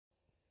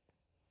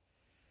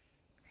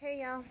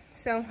Hey y'all,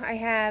 so I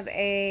have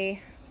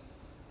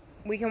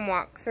we can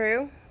walk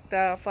through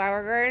the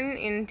flower garden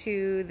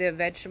into the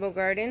vegetable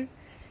garden,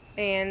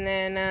 and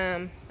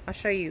then I'll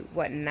show you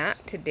what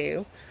not to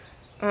do.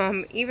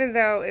 Even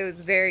though it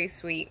was very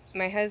sweet,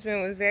 my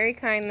husband was very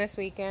kind this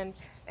weekend,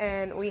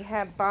 and we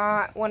have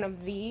bought one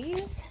of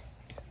these.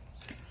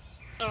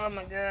 Oh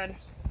my god.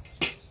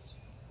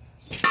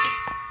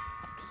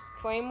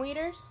 Flame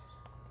weeders.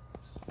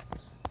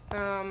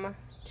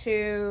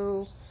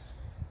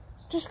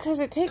 Just because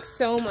it takes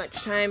so much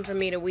time for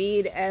me to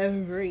weed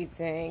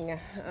everything.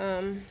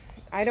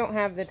 I don't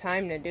have the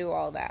time to do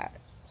all that,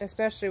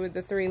 especially with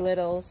the 3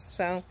 littles.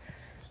 So,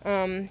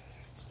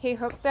 he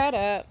hooked that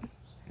up,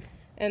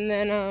 and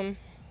then,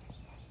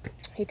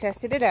 he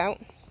tested it out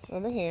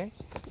over here.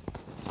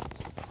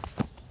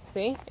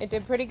 See, it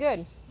did pretty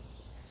good.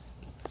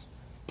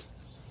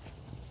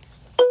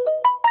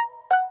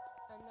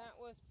 And that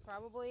was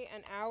probably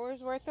an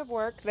hour's worth of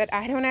work that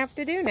I don't have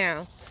to do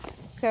now.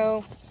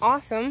 So,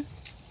 awesome.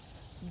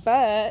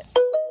 But I'll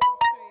show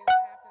you what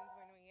happens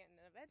when we get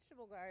into the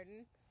vegetable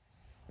garden.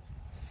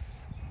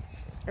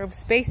 Or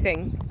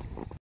spacing.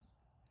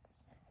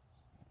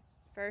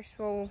 First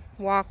we'll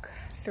walk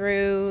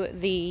through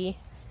the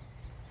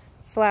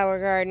flower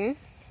garden.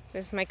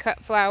 This is my cut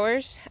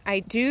flowers.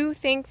 I do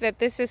think that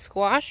this is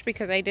squash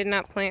because I did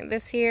not plant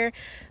this here.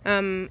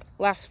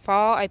 Last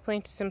fall I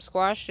planted some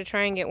squash to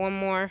try and get one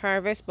more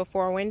harvest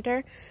before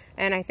winter.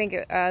 And I think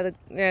that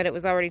it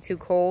was already too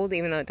cold,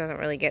 even though it doesn't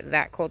really get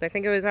that cold. I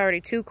think it was already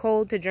too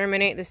cold to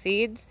germinate the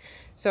seeds.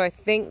 So I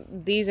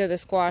think these are the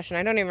squash, and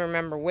I don't even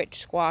remember which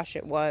squash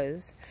it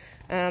was.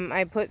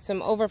 I put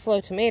some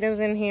overflow tomatoes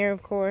in here,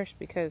 of course,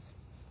 because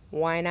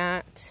why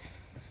not?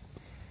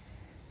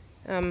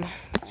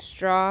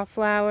 Straw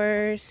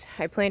flowers.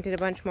 I planted a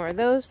bunch more of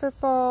those for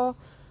fall.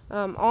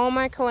 All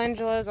my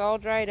calendulas all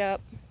dried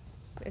up.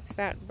 It's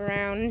that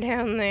brown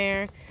down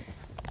there.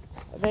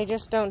 They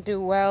just don't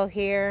do well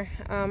here,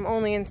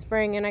 only in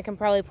spring, and I can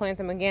probably plant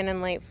them again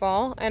in late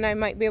fall, and I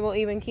might be able to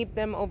even keep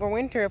them over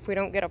winter if we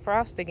don't get a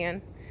frost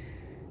again.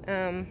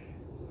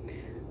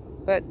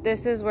 But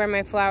this is where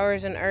my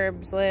flowers and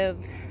herbs live.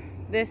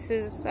 This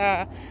is,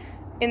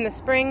 in the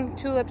spring,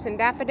 tulips and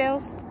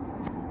daffodils.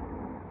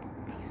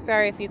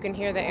 Sorry if you can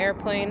hear the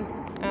airplane.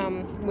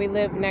 We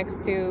live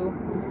next to,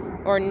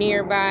 or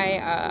nearby,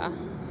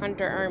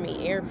 Hunter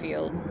Army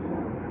Airfield.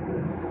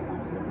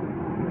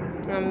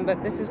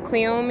 But this is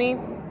Cleome,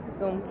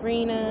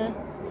 Gomphrena.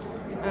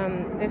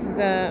 This is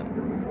a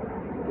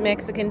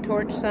Mexican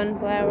torch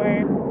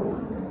sunflower,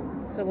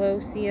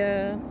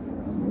 celosia,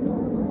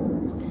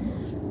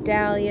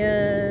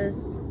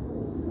 dahlias.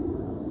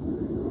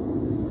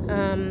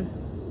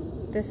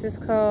 This is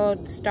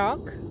called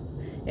stock.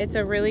 It's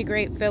a really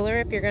great filler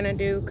if you're gonna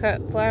do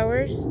cut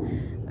flowers.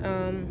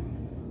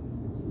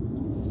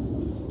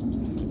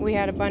 We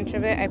had a bunch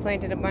of it. I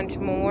planted a bunch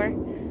more.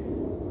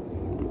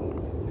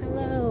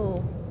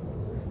 Hello,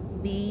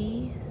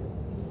 bee.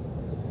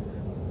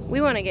 We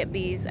want to get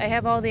bees. I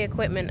have all the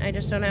equipment. I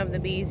just don't have the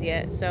bees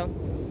yet, so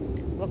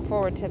look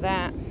forward to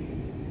that.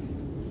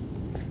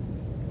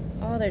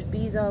 Oh, there's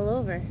bees all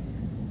over.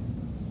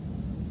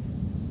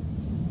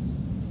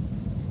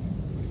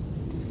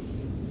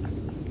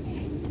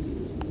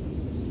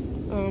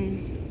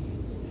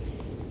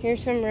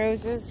 Here's some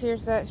roses.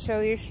 Here's that Show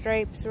Your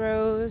Stripes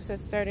rose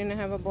that's starting to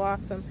have a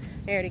blossom.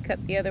 I already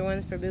cut the other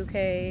ones for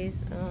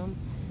bouquets.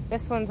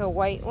 This one's a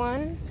white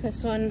one.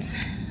 This one's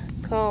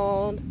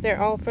called,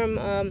 they're all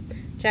from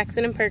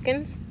Jackson and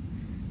Perkins.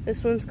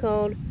 This one's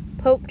called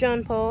Pope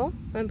John Paul.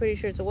 I'm pretty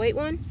sure it's a white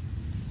one.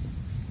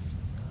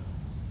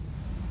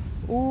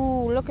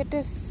 Ooh, look at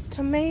this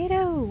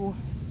tomato.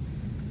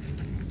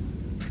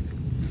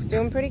 It's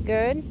doing pretty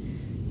good.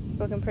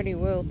 It's looking pretty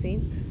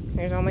wilty.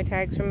 There's all my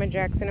tags from my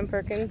Jackson and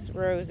Perkins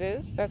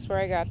roses. That's where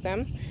I got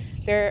them.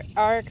 They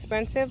are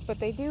expensive, but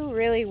they do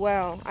really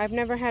well. I've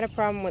never had a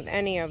problem with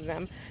any of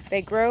them.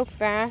 They grow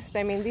fast.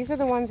 I mean, these are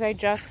the ones I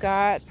just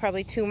got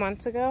probably 2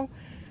 months ago.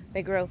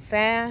 They grow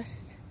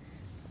fast.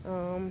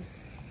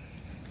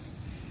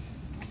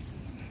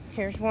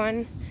 Here's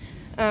one.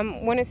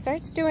 When it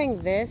starts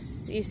doing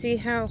this, you see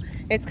how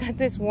it's got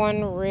this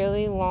one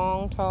really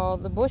long, tall,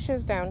 the bush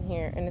is down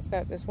here, and it's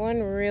got this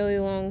one really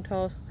long,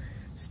 tall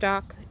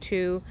stalk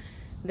to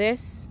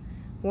this.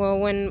 Well,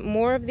 when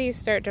more of these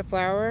start to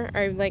flower,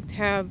 I'd like to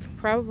have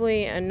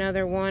probably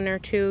another 1 or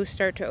 2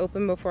 start to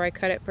open before I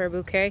cut it for a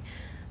bouquet.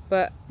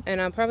 And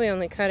I'll probably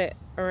only cut it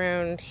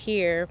around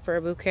here for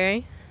a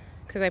bouquet,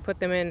 because I put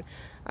them in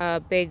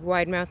big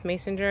wide mouth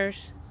mason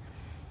jars.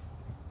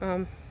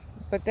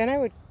 But then I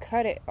would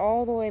cut it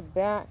all the way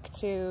back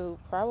to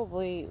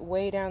probably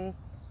way down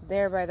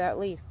there by that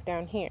leaf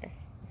down here.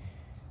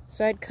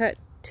 So I'd cut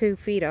 2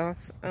 feet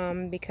off,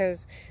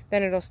 because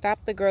then it'll stop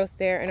the growth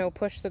there and it'll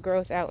push the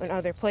growth out in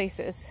other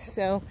places,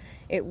 so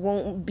it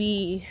won't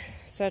be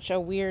such a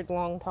weird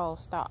long tall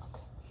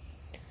stalk.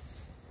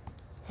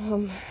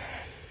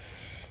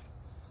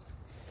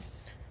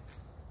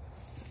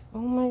 Oh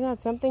my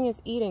god, something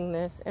is eating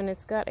this, and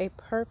it's got a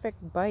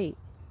perfect bite.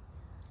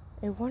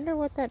 I wonder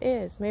what that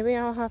is. Maybe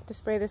I'll have to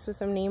spray this with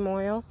some neem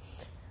oil.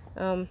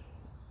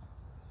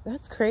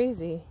 That's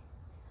crazy.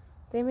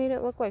 They made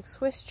it look like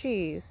Swiss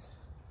cheese.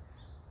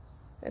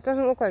 It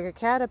doesn't look like a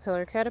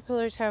caterpillar.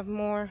 Caterpillars have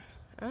more,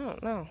 I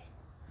don't know.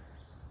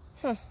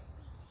 Huh.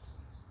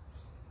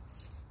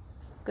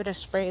 Gonna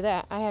spray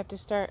that. I have to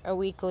start a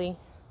weekly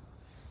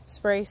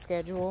spray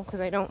schedule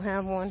because I don't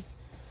have one.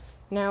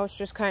 Now it's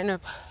just kind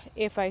of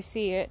if I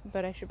see it,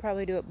 but I should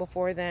probably do it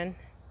before then.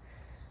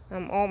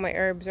 All my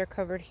herbs are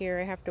covered here.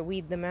 I have to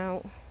weed them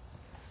out.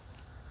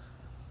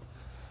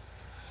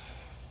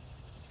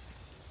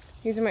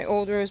 These are my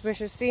old rose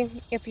bushes. See,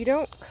 if you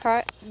don't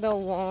cut the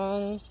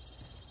long,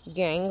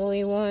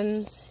 gangly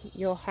ones,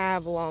 you'll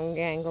have long,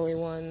 gangly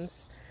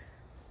ones.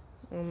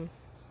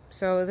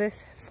 So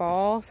this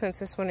fall, since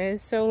this one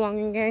is so long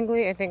and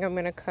gangly, I think I'm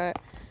gonna cut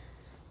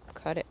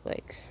it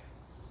like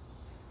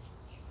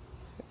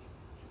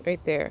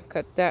right there.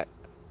 Cut that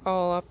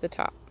all off the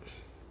top.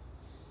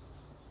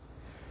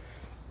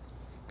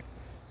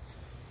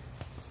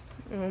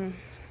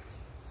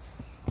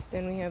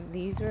 Then we have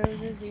these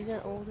roses. These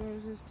are old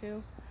roses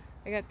too.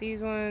 I got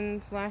these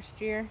ones last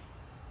year.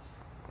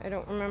 I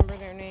don't remember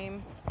their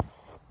name.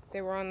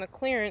 They were on the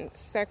clearance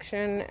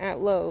section at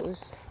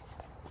Lowe's.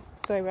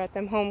 So I brought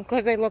them home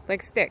because they look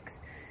like sticks,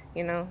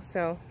 you know.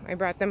 So I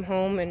brought them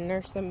home and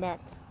nursed them back.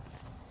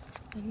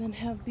 And then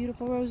have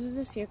beautiful roses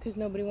this year because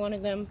nobody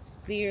wanted them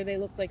the year they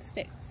looked like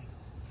sticks.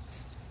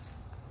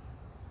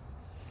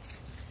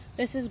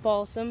 This is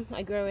balsam.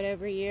 I grow it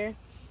every year.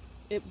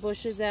 It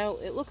bushes out.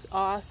 It looks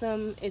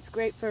awesome. It's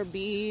great for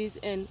bees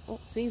and, oh,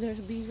 see, there's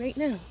a bee right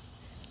now.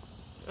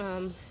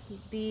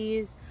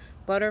 Bees,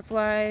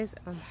 butterflies,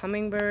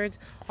 hummingbirds.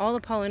 All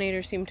the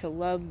pollinators seem to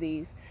love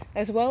these,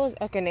 as well as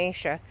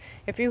echinacea.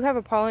 If you have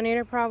a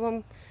pollinator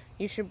problem,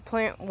 you should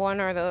plant one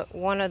or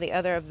the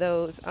other of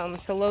those.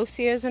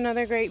 Celosia is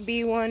another great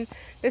bee one.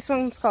 This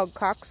one's called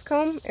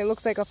coxcomb. It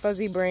looks like a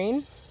fuzzy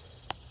brain.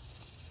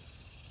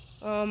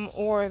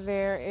 Or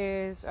there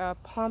is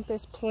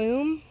Pompous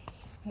Plume,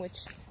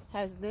 which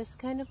has this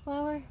kind of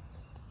flower.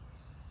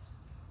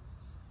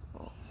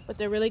 But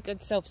they're really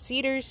good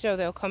self-seeders, so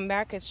they'll come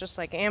back. It's just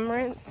like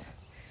amaranth,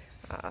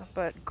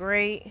 but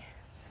great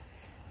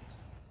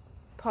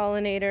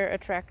pollinator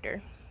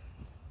attractor.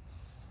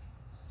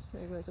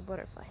 There goes a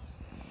butterfly.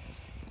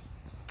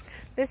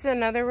 This is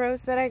another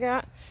rose that I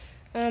got.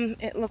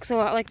 It looks a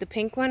lot like the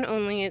pink one,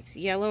 only it's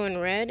yellow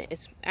and red.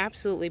 It's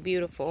absolutely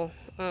beautiful.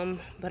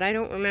 But I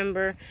don't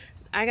remember.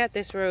 I got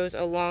this rose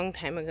a long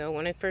time ago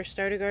when I first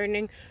started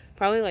gardening,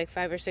 probably like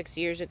 5 or 6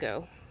 years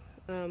ago.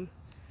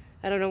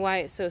 I don't know why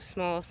it's so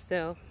small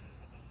still,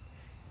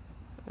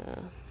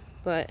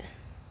 but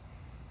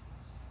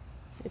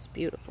it's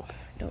beautiful.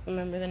 Don't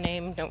remember the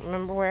name, don't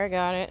remember where I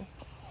got it.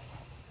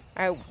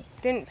 I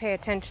didn't pay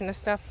attention to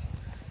stuff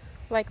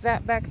like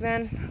that back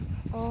then.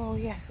 Oh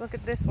yes, look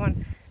at this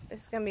one.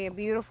 This is gonna be a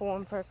beautiful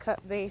one for a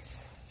cut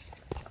vase.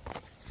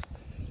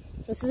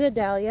 This is a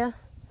dahlia.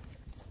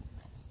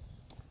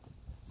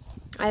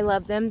 I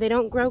love them. They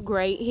don't grow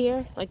great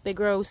here. Like, they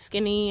grow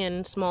skinny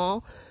and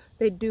small.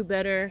 They do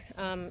better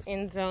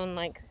in zone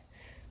like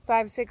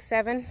 5, 6,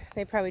 7.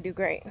 They probably do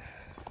great.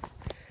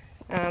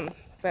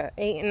 But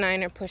 8 and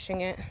 9 are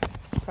pushing it.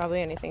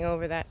 Probably anything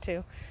over that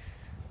too.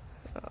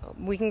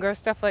 We can grow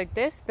stuff like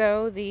this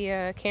though.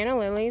 The canna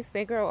lilies,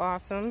 they grow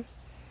awesome.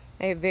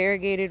 I have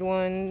variegated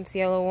ones,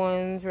 yellow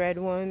ones, red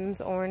ones,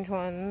 orange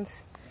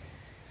ones.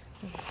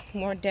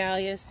 More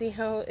dahlias. See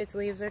how its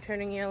leaves are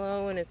turning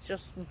yellow and it's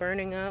just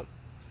burning up.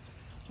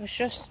 It's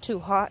just too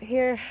hot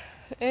here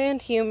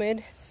and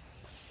humid.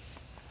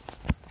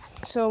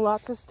 So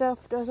lots of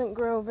stuff doesn't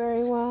grow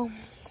very well.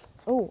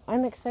 Oh,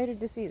 I'm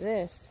excited to see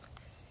this.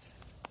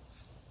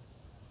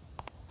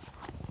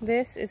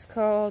 This is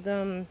called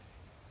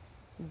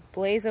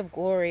Blaze of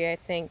Glory, I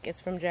think.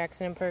 It's from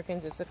Jackson &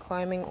 Perkins. It's a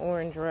climbing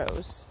orange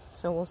rose.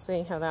 So we'll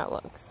see how that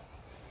looks.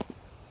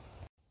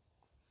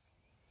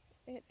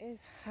 It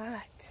is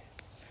hot.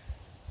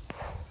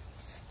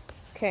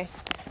 Okay.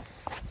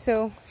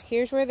 So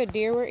here's where the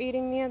deer were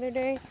eating the other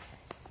day.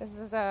 This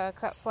is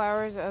cut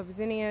flowers of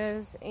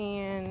zinnias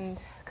and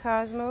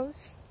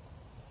cosmos.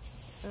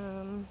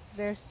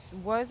 There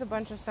was a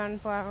bunch of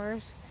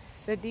sunflowers.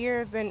 The deer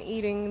have been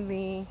eating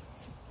the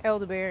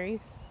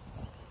elderberries.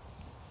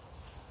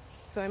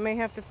 So I may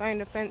have to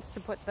find a fence to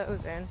put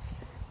those in.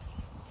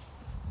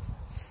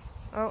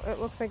 Oh, it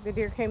looks like the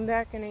deer came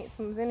back and ate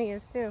some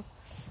zinnias too.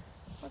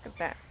 Look at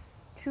that.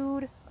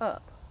 Chewed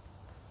up.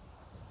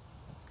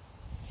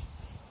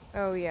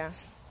 Oh yeah.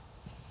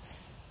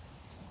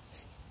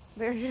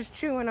 They're just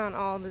chewing on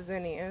all the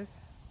zinnias.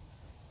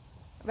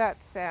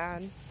 That's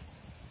sad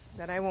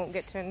that I won't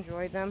get to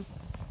enjoy them.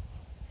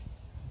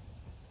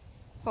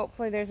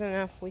 Hopefully there's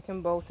enough we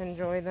can both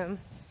enjoy them.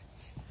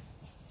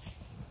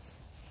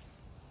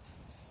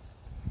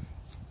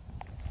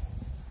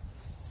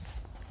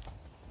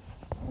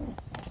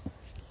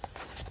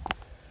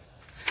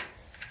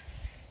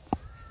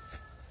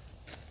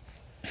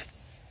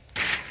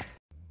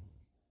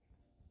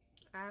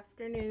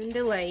 Afternoon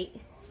delight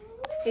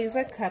is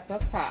a cup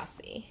of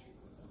coffee.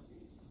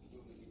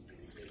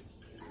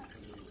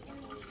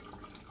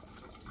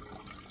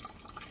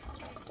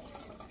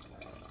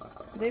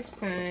 this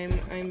time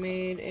I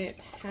made it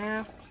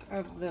half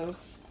of the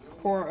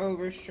pour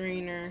over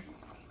strainer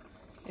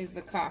is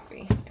the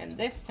coffee. And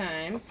this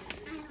time,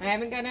 I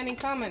haven't got any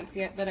comments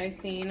yet that I've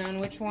seen on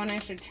which one I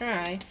should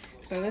try.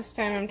 So this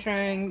time I'm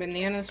trying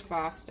Bananas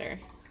Foster.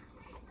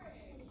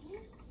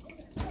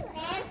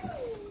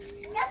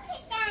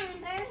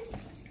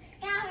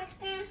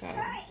 So,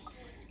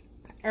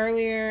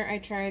 earlier I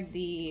tried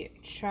the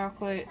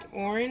chocolate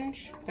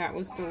orange. That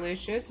was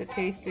delicious. It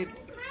tasted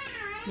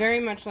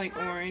very much like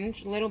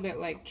orange, a little bit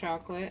like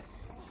chocolate.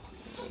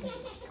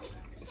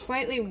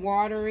 Slightly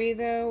watery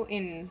though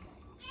in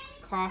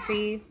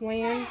coffee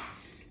land,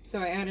 so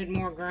I added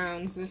more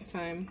grounds this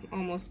time,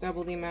 almost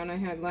double the amount I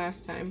had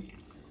last time,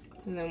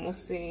 and then we'll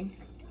see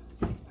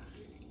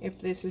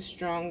if this is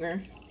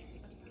stronger.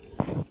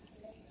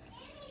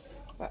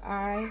 But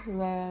I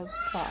love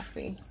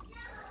coffee.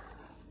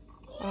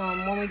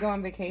 When we go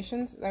on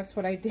vacations, that's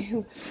what I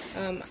do.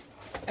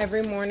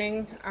 Every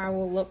morning I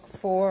will look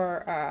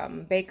for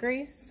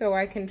bakeries so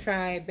I can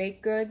try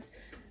baked goods,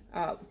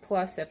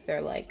 plus if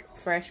they're like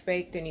fresh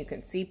baked and you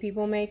can see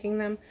people making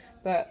them.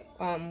 But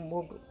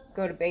we'll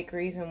go to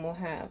bakeries and we'll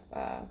have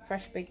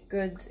fresh baked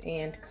goods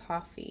and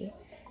coffee.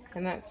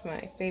 And that's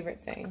my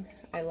favorite thing.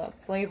 I love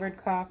flavored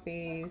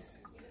coffees.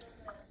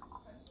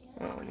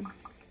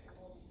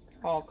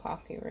 All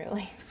coffee,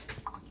 really.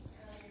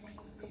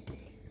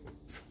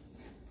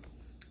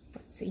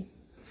 Let's see.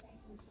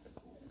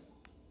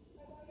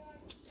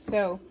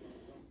 So,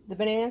 the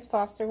Bananas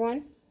Foster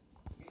one.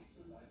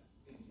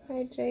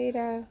 Hi,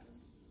 Jada.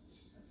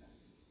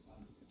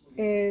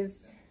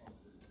 It's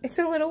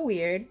a little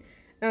weird.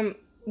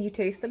 You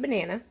taste the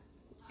banana.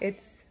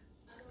 It's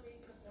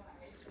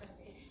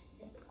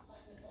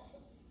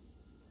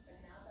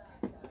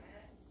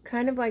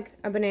kind of like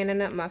a banana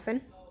nut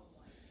muffin.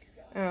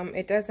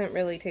 It doesn't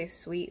really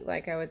taste sweet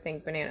like I would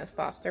think Bananas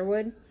Foster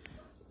would.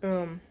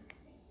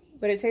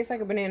 But it tastes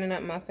like a banana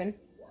nut muffin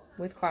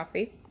with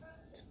coffee.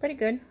 It's pretty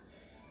good.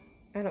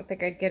 I don't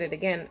think I'd get it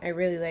again. I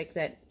really like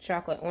that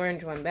chocolate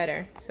orange one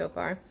better so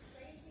far.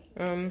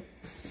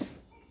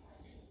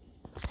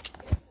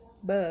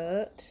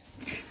 But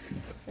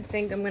I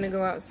think I'm gonna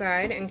go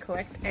outside and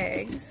collect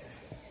eggs.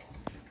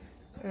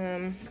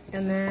 And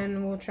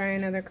then we'll try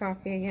another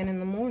coffee again in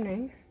the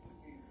morning.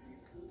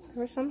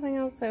 There was something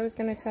else I was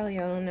gonna tell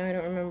y'all, and now I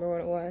don't remember what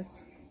it was.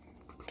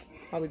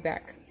 I'll be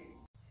back.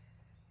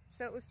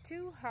 So it was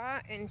too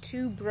hot and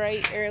too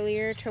bright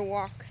earlier to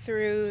walk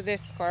through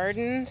this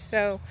garden,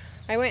 so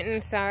I went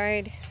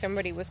inside.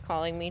 Somebody was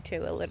calling me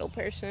too, a little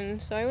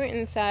person. So I went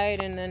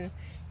inside and then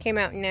came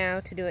out now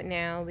to do it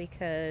now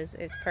because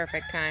it's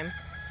perfect time.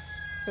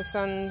 The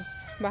sun's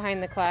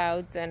behind the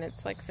clouds and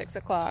it's like 6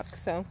 o'clock,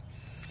 so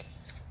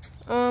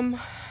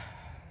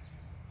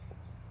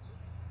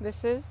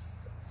this is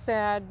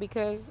sad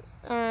because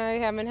I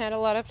haven't had a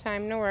lot of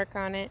time to work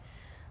on it.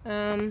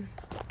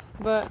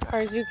 But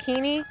our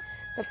zucchini,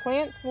 the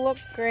plants look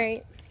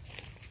great.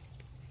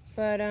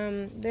 But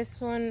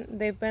this one,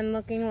 they've been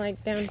looking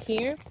like down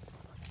here.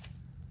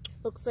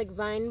 Looks like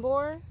vine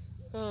borer.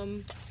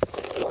 You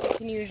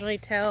can usually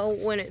tell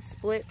when it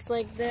splits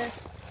like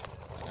this.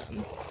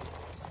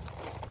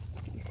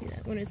 You see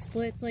that? When it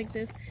splits like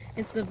this,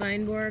 it's the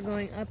vine borer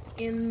going up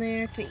in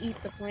there to eat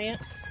the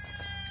plant.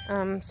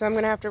 So I'm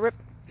gonna have to rip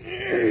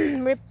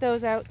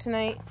those out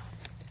tonight.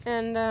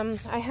 And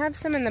I have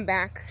some in the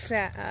back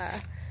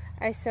that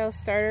I sell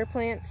starter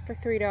plants for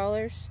 $3,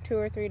 $2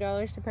 or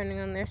 $3 depending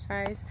on their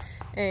size,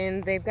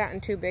 and they've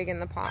gotten too big in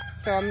the pot.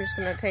 So I'm just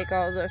gonna take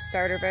all the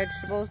starter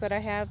vegetables that I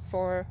have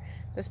for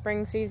the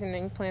spring season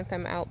and plant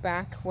them out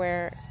back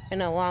where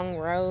in a long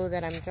row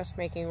that I'm just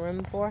making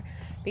room for,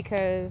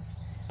 because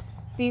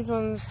these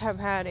ones have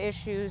had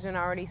issues and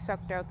already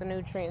sucked out the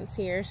nutrients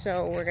here,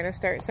 so we're gonna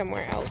start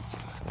somewhere else.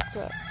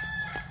 But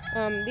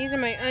these are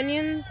my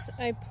onions.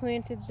 I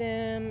planted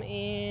them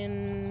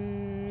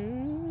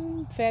in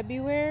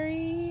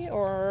February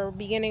or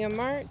beginning of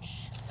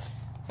March.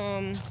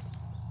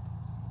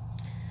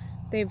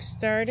 They've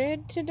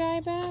started to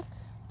die back,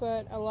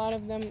 but a lot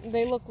of them,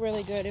 they look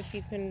really good if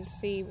you can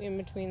see in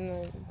between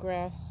the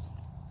grass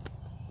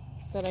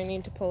that I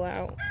need to pull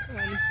out.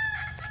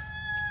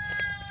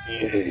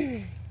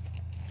 I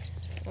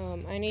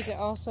need to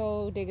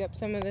also dig up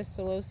some of this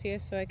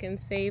celosia so I can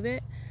save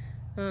it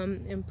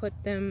and put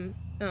them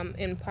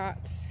in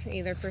pots,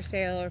 either for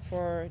sale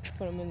or to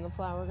put them in the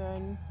flower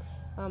garden.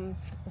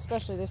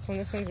 Especially this one.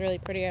 This one's really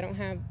pretty. I don't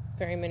have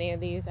very many of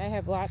these. I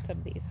have lots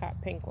of these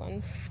hot pink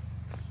ones.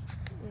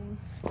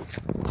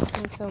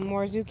 And so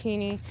more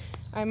zucchini.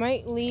 I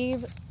might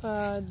leave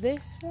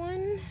this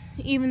one,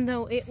 even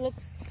though it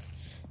looks,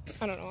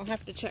 I don't know, I'll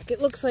have to check. It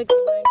looks like the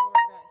vine borer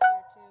got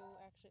here too.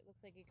 Actually, it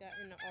looks like it got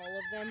into all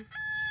of them.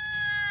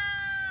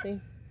 See?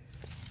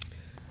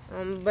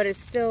 But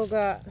it's still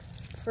got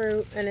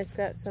fruit, and it's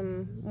got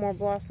some more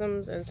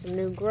blossoms and some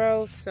new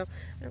growth, so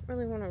I don't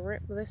really want to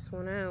rip this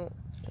one out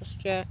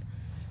just yet.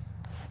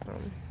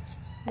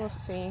 We'll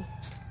see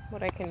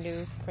what I can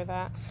do for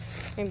that.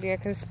 Maybe I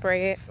can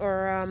spray it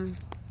or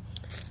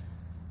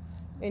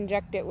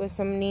inject it with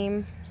some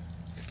neem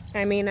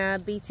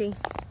BT.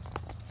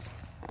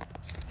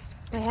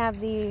 I have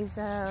these,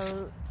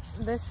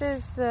 this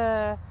is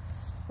the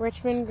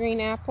Richmond green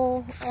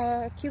apple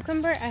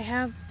cucumber. I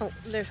have, oh,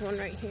 there's one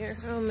right here.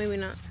 Oh, maybe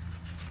not.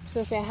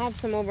 So I have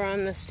some over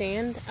on the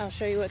stand. I'll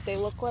show you what they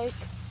look like.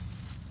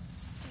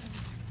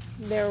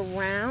 They're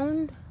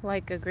round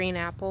like a green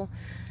apple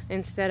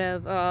instead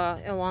of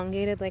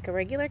elongated like a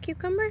regular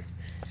cucumber.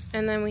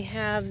 And then we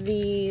have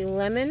the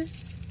lemon.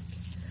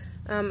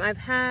 I've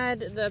had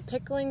the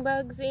pickling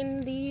bugs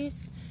in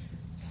these.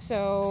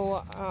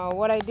 So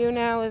what I do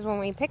now is when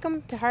we pick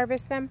them to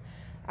harvest them,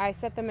 I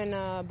set them in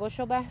a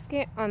bushel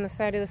basket on the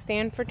side of the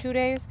stand for 2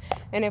 days.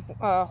 And if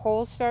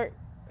holes start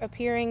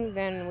appearing,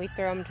 then we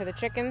throw them to the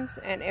chickens.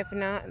 And if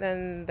not,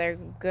 then they're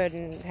good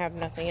and have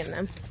nothing in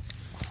them.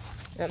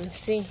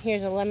 See,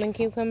 here's a lemon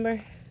cucumber.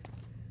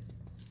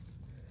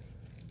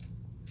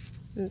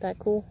 Isn't that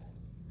cool?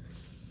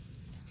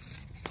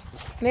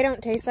 They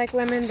don't taste like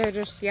lemon, they're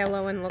just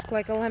yellow and look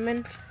like a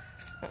lemon.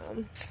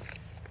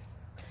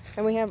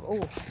 And we have,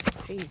 oh,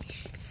 geez.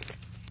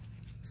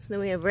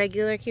 Then we have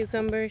regular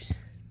cucumbers.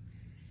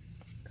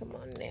 Come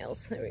on,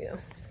 nails, there we go.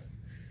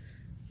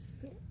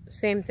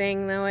 Same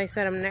thing though, I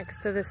set them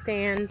next to the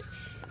stand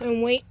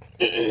and wait,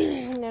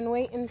 and then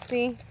wait and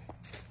see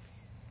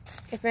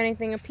if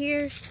anything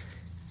appears.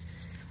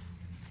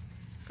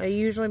 I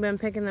usually been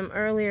picking them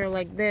earlier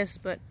like this,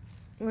 but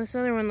this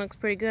other one looks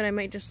pretty good. I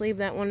might just leave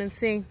that one and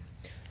see.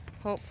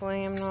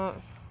 Hopefully I'm not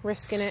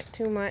risking it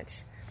too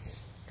much.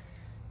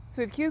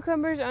 So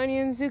cucumbers,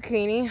 onions,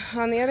 zucchini.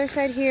 On the other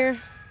side here,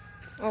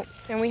 oh,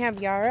 and we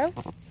have yarrow.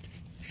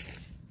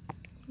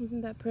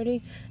 Isn't that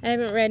pretty? I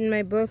haven't read in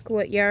my book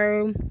what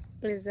yarrow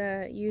is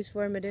used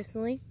for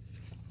medicinally,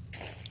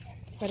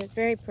 but it's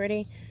very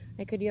pretty.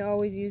 I could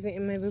always use it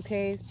in my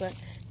bouquets, but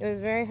it was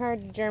very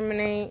hard to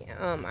germinate.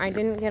 I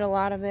didn't get a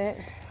lot of it.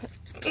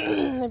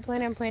 I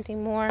plan on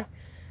planting more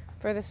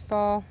for this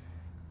fall.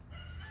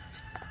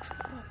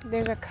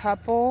 There's a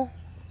couple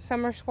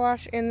summer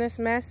squash in this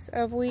mess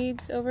of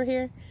weeds over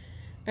here.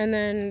 And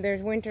then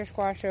there's winter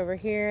squash over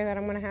here that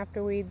I'm going to have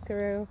to weed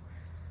through.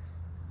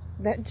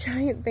 That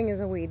giant thing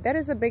is a weed. That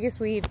is the biggest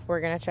weed. We're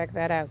going to check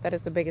that out. That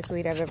is the biggest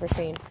weed I've ever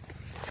seen.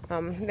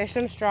 There's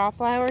some straw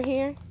flower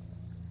here.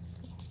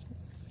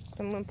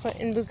 I'm going to put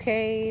in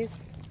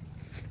bouquets.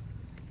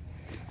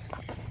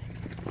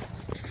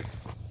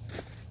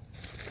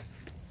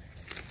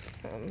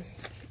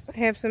 I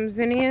have some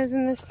zinnias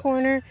in this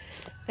corner,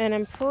 and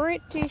I'm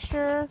pretty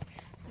sure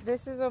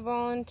this is a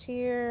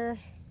volunteer.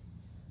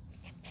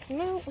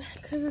 No,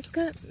 because it's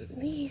got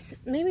these.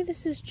 Maybe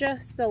this is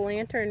just the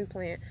lantern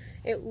plant.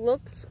 It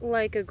looks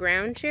like a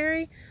ground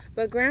cherry,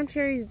 but ground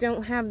cherries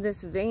don't have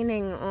this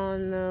veining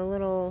on the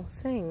little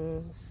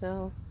thing,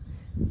 so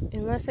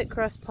unless it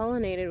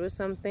cross-pollinated with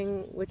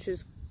something, which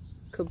is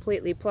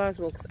completely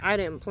plausible because I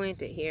didn't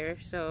plant it here,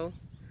 so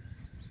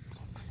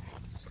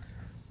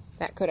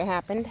that could have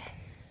happened.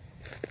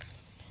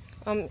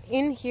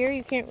 In here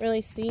you can't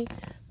really see,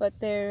 but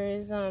there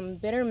is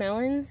bitter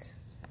melons,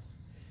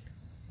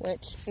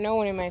 which no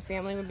one in my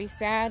family would be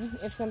sad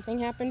if something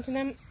happened to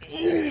them.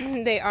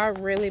 They are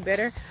really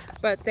bitter,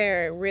 but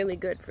they're really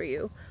good for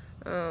you.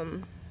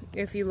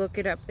 If you look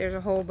it up, there's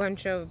a whole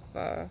bunch of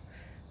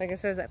like it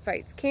says, that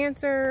fights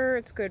cancer.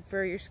 It's good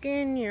for your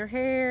skin, your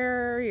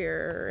hair,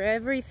 your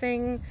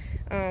everything.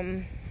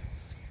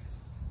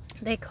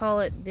 They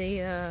call it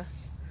the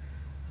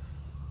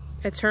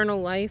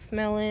eternal life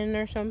melon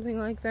or something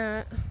like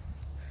that.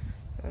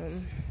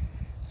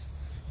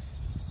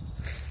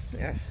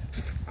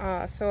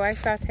 Yeah. So I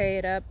saute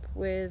it up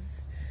with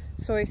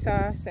soy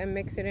sauce and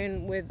mix it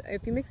in with,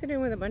 if you mix it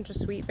in with a bunch of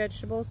sweet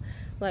vegetables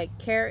like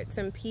carrots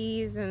and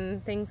peas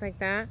and things like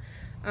that,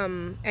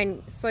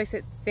 and slice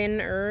it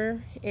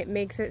thinner, it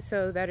makes it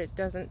so that it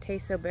doesn't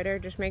taste so bitter.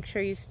 Just make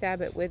sure you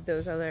stab it with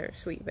those other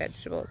sweet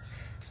vegetables.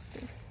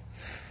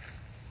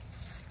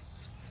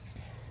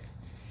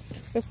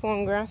 This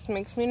long grass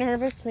makes me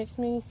nervous, makes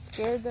me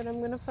scared that I'm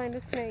going to find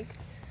a snake.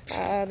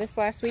 This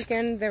last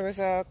weekend there was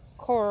a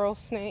coral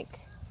snake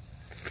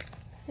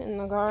in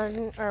the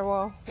garden, or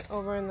well,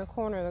 over in the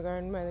corner of the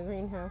garden by the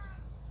greenhouse.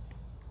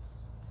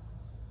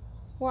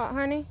 What,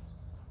 honey?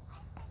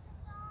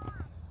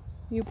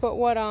 You put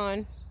what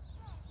on?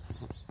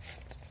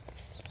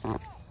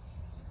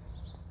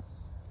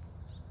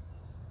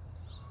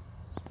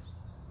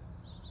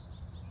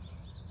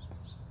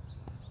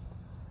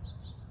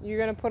 You're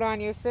gonna put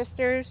on your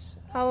sister's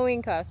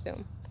Halloween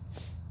costume.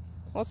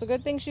 Well, it's a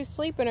good thing she's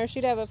sleeping or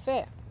she'd have a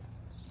fit.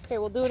 Okay,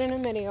 we'll do it in a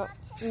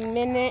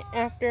minute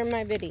after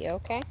my video,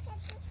 okay?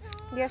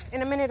 Yes,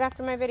 in a minute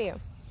after my video.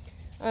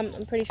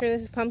 I'm pretty sure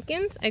this is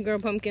pumpkins. I grow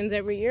pumpkins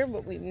every year,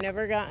 but we've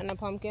never gotten a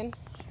pumpkin.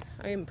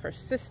 I am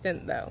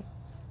persistent, though.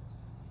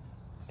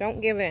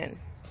 Don't give in.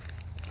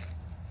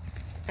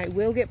 I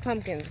will get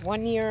pumpkins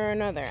one year or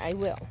another. I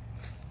will.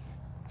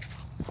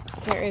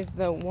 Here is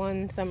the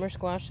one summer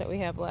squash that we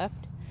have left.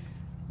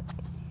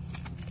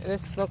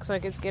 This looks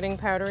like it's getting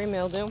powdery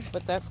mildew,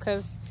 but that's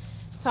because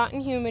it's hot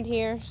and humid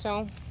here,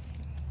 so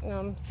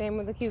same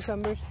with the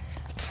cucumbers.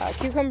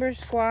 Cucumber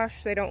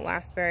squash, they don't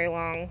last very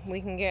long.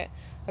 We can get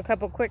a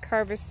couple quick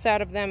harvests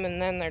out of them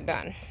and then they're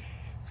done.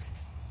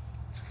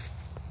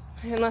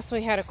 Unless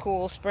we had a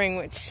cool spring,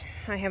 which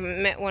I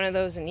haven't met one of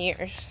those in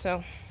years.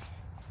 So,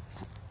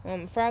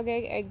 frog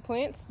egg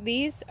eggplants.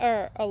 These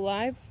are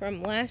alive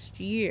from last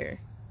year.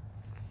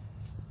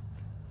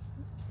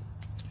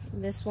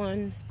 This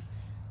one,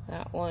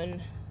 that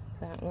one,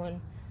 that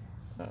one.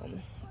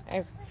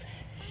 I've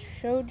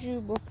showed you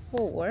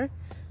before.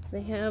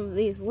 They have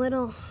these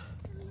little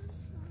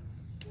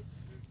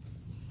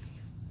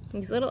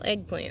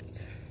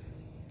eggplants.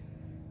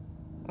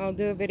 I'll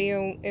do a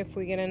video if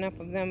we get enough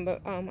of them,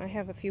 but I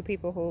have a few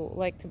people who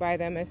like to buy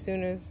them as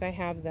soon as I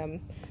have them.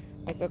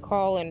 Like they'll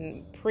call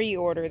and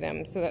pre-order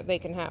them so that they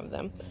can have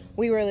them.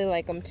 We really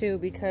like them too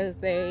because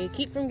they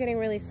keep from getting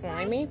really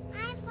slimy.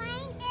 I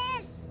find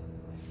this.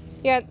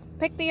 Yeah,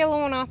 pick the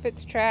yellow one off,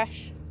 it's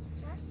trash.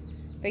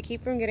 They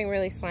keep from getting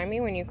really slimy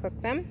when you cook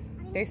them.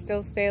 They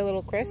still stay a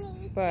little crisp,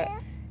 but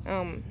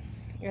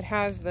it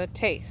has the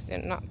taste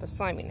and not the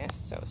sliminess,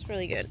 so it's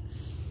really good.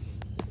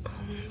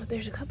 But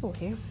there's a couple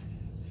here.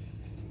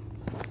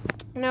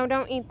 No,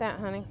 don't eat that,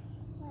 honey,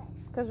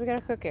 because we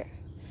gotta cook it.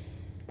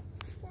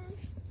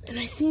 And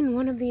I seen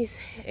one of these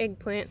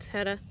eggplants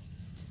had a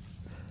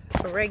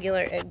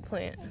regular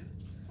eggplant.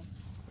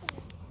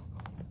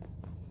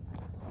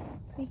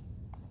 See?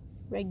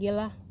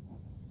 Regular.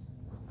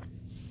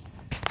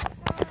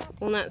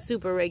 Well, not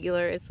super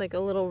regular. It's like a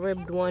little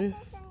ribbed one.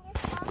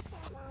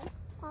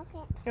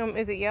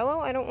 Is it yellow?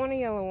 I don't want a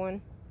yellow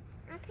one.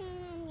 I put it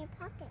in your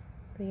pocket.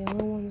 The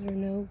yellow ones are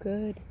no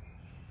good.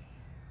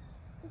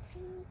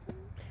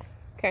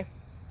 Okay.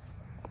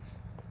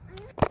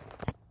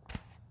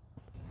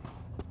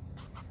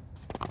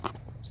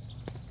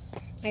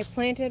 I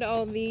planted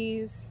all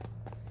these.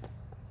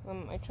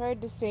 I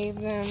tried to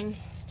save them.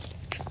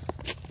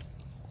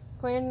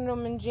 Planted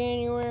them in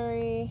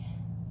January.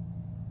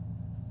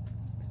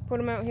 Put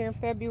them out here in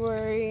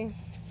February.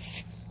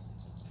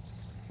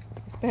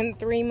 It's been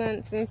 3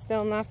 months and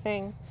still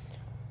nothing.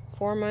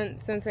 4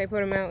 months since I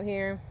put them out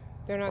here.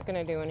 They're not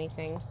going to do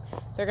anything.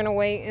 They're going to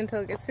wait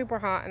until it gets super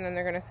hot and then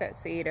they're going to set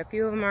seed. A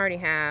few of them already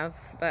have,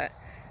 but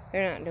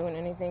they're not doing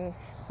anything.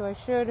 So I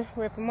should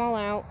rip them all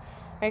out.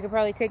 I could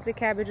probably take the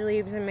cabbage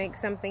leaves and make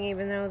something,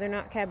 even though they're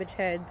not cabbage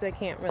heads. I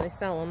can't really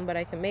sell them, but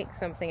I can make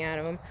something out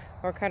of them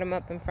or cut them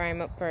up and fry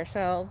them up for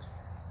ourselves.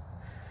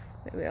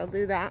 Maybe I'll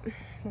do that.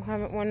 We'll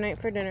have it one night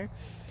for dinner.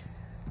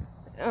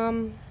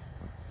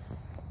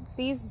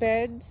 These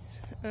beds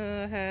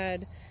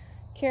had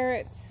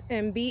carrots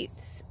and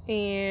beets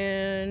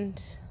and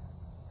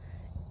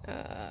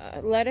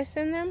lettuce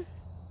in them.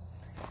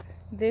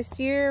 This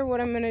year what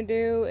I'm going to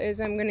do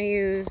is I'm going to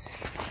use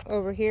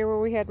over here where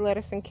we had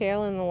lettuce and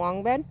kale in the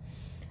long bed.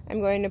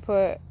 I'm going to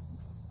put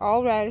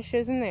all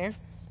radishes in there.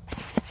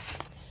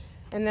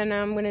 And then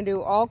I'm going to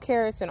do all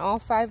carrots in all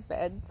 5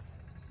 beds.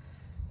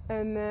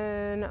 And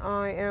then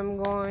I am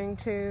going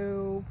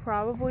to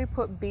probably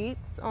put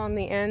beets on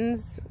the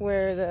ends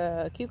where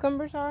the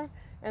cucumbers are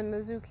and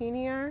the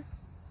zucchini are.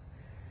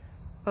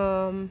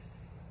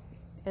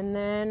 And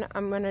then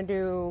I'm going to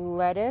do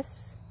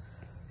lettuce.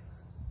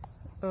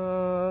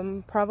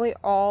 Probably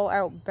all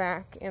out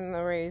back in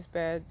the raised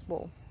beds.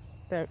 Well,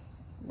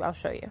 I'll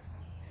show you.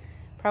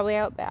 Probably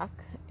out back.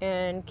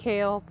 And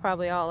kale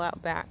probably all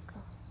out back.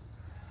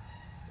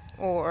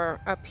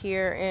 Or up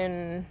here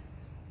in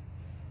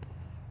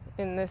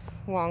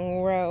this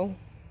long row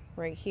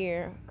right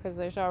here, because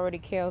there's already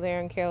kale there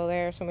and kale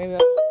there, so maybe I'll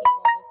keep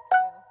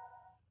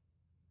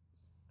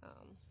all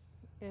this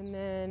kale. And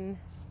then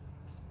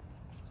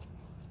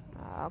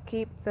I'll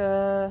keep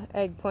the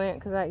eggplant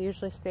because that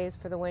usually stays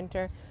for the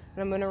winter.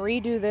 And I'm going to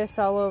redo this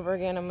all over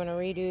again. I'm going to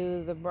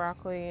redo the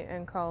broccoli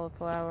and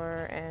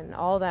cauliflower and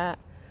all that.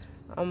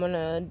 I'm going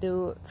to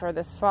do it for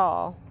this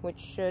fall, which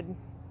should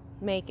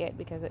make it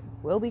because it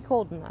will be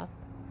cold enough.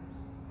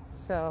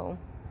 So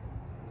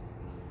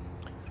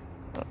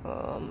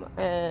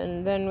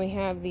and then we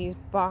have these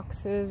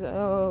boxes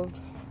of,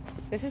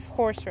 this is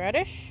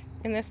horseradish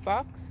in this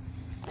box.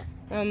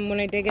 When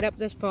I dig it up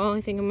this fall,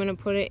 I think I'm going to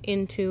put it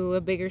into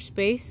a bigger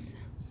space.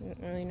 I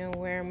don't really know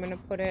where I'm going to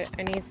put it.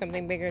 I need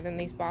something bigger than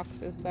these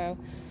boxes though.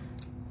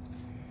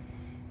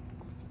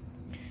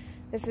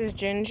 This is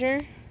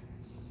ginger,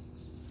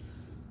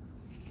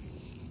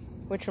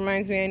 which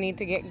reminds me I need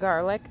to get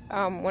garlic.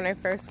 When I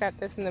first got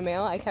this in the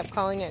mail, I kept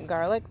calling it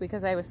garlic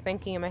because I was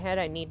thinking in my head,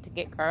 I need to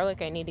get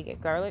garlic, I need to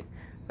get garlic.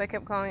 So I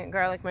kept calling it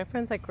garlic. My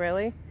friend's like,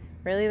 really?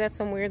 Really? That's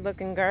some weird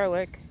looking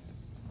garlic.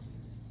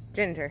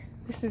 Ginger.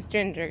 This is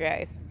ginger,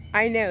 guys.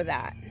 I know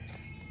that.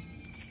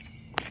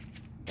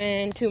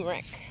 And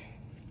turmeric.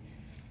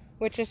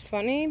 Which is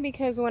funny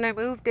because when I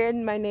moved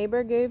in, my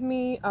neighbor gave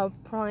me a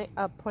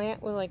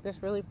plant with like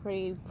this really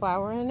pretty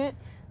flower in it,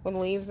 with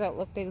leaves that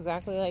looked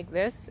exactly like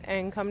this,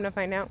 and come to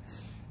find out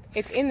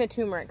it's in the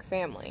turmeric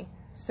family.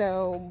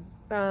 So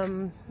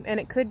and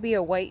it could be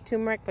a white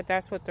turmeric, but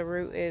that's what the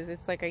root is.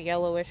 It's like a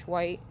yellowish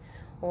white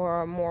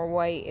or more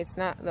white. It's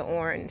not the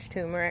orange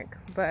turmeric,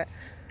 but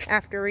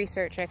after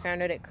research, I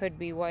found out it could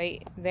be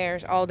white.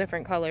 There's all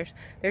different colors.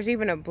 There's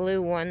even a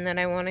blue one that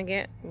I want to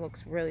get. It looks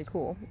really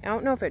cool. I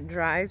don't know if it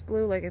dries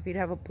blue, like if you'd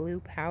have a blue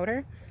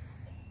powder.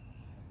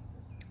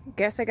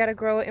 Guess I gotta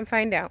grow it and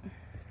find out.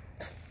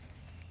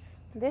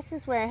 This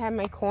is where I have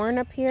my corn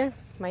up here.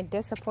 My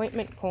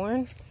disappointment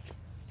corn.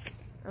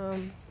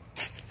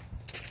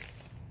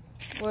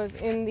 Was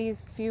in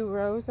these few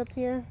rows up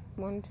here.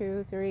 1,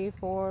 2, 3,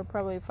 4,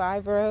 probably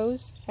 5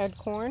 rows had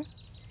corn.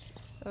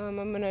 I'm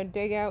gonna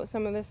dig out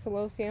some of this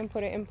celosia and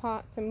put it in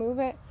pots and move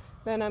it.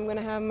 Then I'm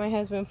gonna have my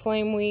husband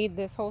flame weed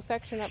this whole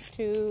section up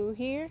to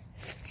here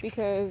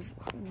because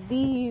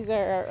these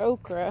are our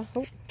okra.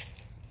 Oh.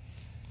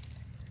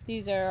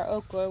 These are our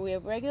okra. We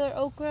have regular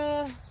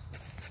okra,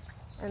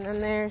 and then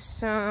there's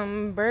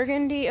some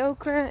burgundy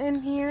okra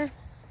in here,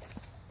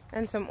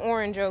 and some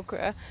orange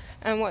okra.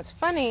 And what's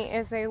funny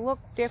is they look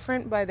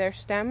different by their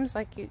stems.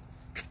 Like you,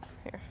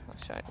 here,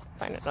 I'll show you.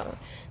 Find another one.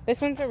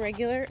 This one's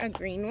a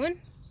green one.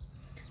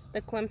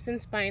 The Clemson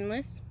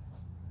Spineless.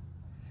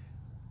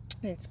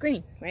 And it's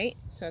green, right?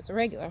 So it's a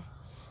regular.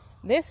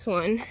 This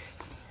one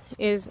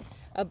is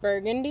a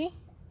burgundy.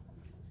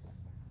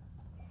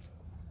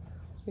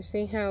 You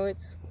see how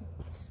its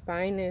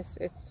spine is,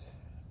 it's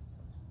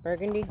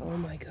burgundy? Oh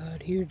my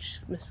god,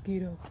 huge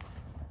mosquito.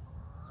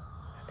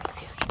 That thing's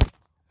huge.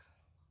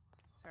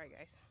 Sorry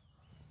guys.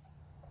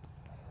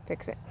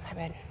 Fix it, my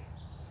bad.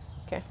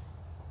 Okay.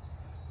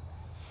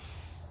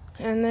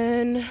 And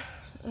then,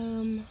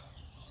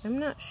 I'm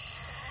not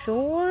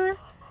sure,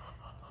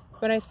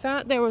 but I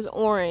thought there was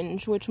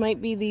orange, which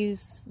might be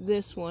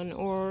this one,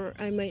 or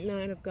I might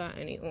not have got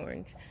any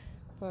orange,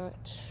 but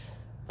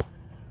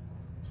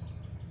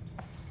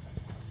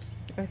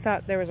I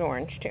thought there was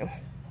orange too.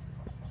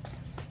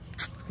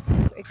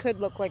 It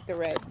could look like the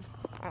red.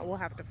 We'll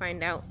have to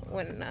find out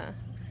when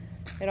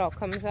it all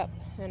comes up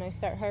and I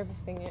start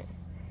harvesting it.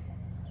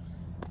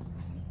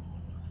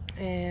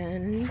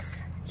 And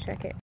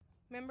check it.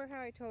 Remember how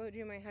I told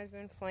you my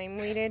husband flame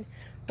weeded?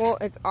 Well,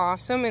 it's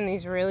awesome in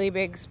these really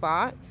big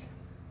spots.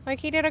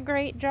 Like, he did a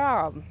great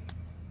job.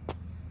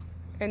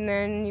 And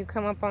then you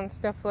come up on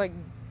stuff like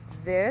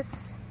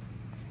this,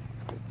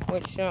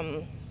 which,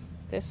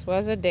 this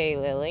was a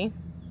daylily.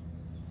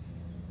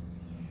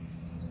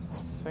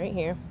 Right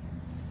here.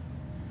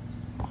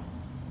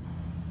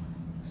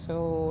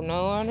 So,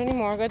 no, not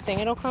anymore. Good thing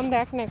it'll come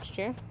back next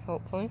year,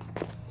 hopefully.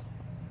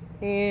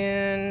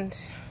 And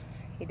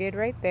he did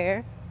right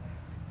there.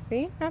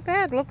 See? Not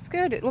bad. Looks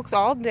good. It looks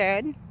all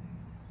dead. You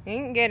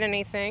didn't get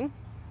anything.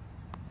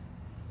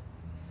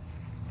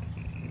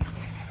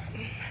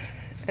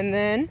 And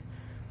then,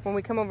 when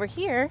we come over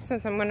here,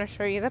 since I'm going to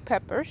show you the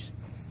peppers.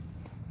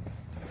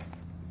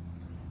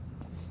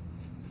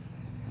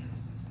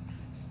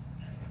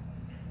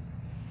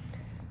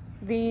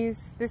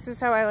 This is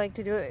how I like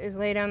to do it, is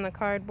lay down the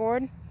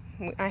cardboard.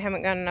 I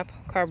haven't got enough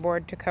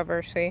cardboard to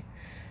cover, see?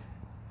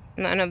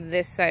 None of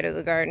this side of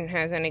the garden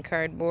has any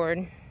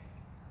cardboard.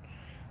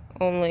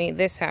 Only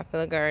this half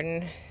of the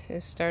garden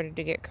has started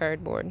to get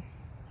cardboard.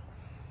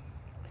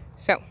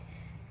 So,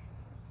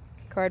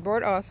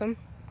 cardboard, awesome.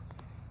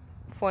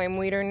 Flame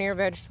weeder near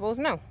vegetables,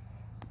 no.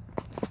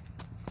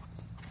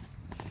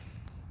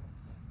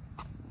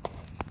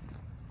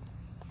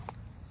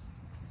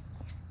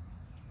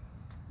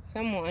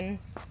 Someone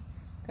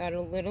got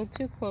a little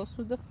too close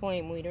with the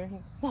flame weeder.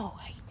 No,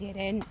 I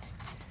didn't.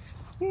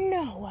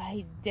 No,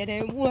 I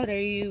didn't. What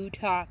are you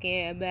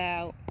talking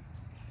about?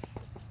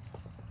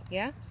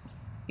 Yeah?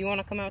 You want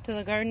to come out to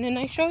the garden and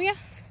I show you?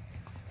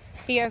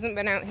 He hasn't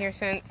been out here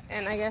since,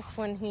 and I guess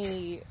when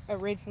he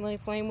originally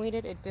flame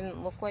weeded, it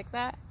didn't look like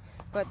that.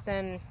 But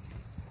then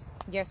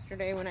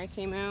yesterday when I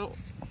came out,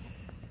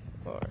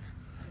 or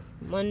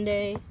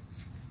Monday,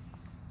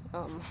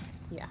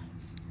 yeah,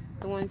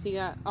 the ones he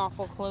got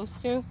awful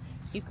close to,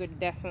 you could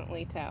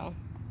definitely tell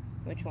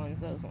which ones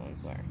those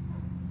ones were.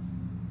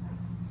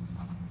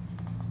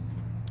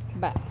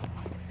 But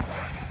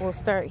we'll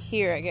start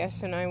here, I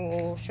guess, and I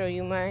will show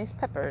you my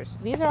peppers.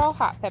 These are all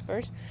hot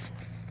peppers.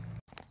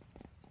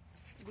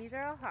 These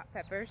are all hot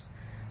peppers.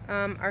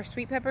 Our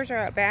sweet peppers are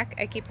out back.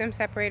 I keep them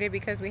separated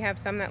because we have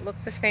some that look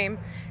the same,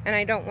 and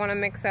I don't want to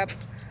mix up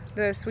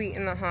the sweet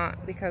and the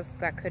hot because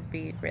that could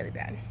be really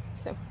bad.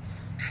 So,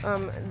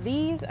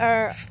 these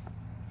are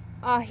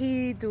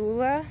ahi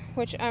dula,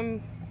 which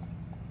I'm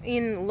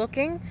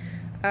looking.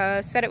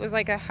 Said it was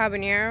like a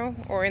habanero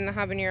or in the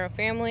habanero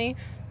family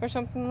or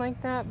something like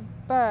that,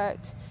 but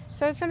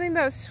said something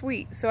about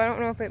sweet, so I don't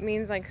know if it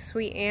means like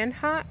sweet and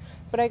hot.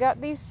 But I got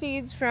these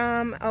seeds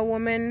from a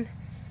woman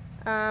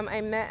I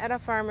met at a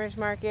farmer's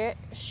market.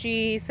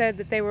 She said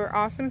that they were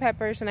awesome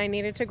peppers and I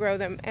needed to grow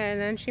them, and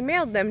then she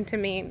mailed them to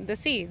me, the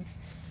seeds.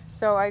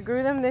 So I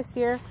grew them this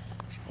year,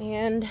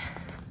 and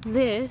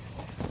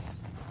this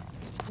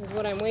is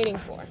what I'm waiting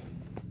for.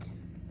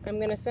 I'm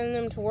gonna send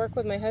them to work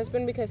with my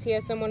husband because he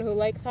has someone who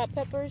likes hot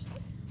peppers,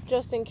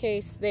 just in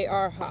case they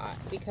are hot,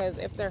 because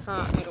if they're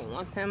hot, I don't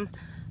want them.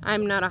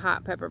 I'm not a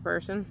hot pepper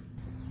person.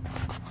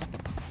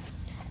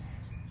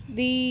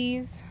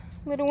 These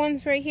little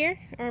ones right here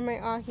are my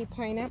ahi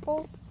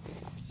pineapples.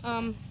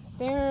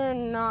 They're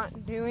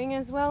not doing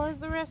as well as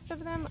the rest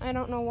of them. I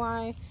don't know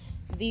why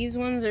these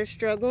ones are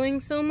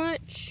struggling so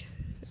much.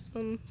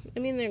 I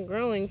mean, they're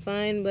growing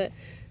fine, but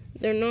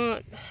they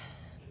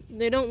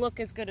don't look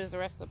as good as the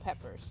rest of the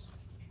peppers.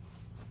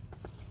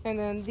 And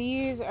then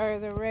these are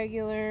the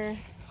regular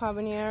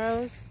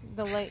habaneros,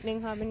 the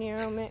lightning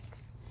habanero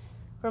mix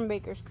from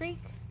Baker's Creek.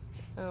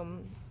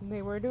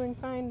 They were doing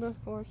fine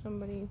before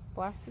somebody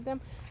blasted them,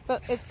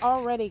 but it's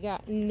already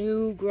got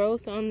new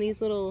growth on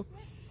these little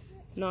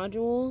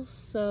nodules,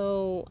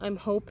 so I'm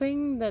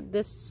hoping that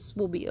this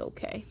will be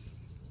okay.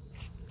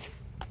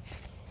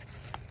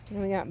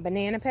 And we got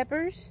banana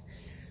peppers.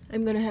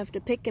 I'm gonna have to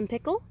pick and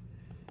pickle.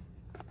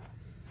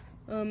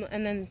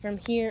 And then from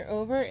here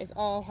over is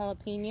all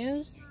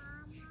jalapenos.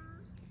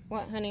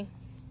 What, honey?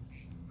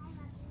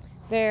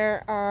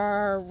 There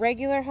are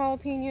regular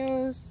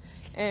jalapenos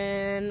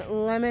and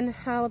lemon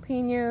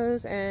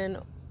jalapenos and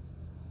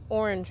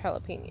orange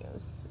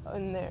jalapenos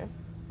in there.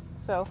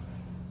 So,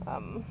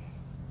 on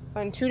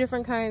 2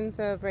 different kinds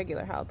of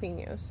regular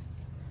jalapenos.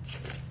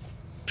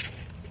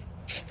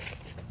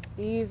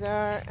 These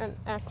are an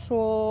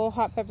actual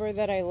hot pepper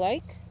that I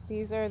like.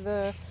 These are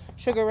the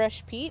Sugar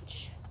Rush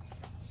Peach.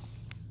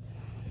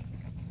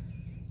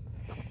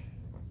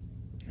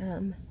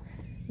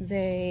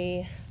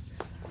 They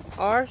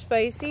are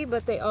spicy,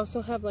 but they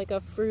also have like a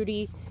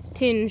fruity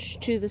tinge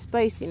to the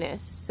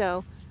spiciness,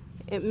 so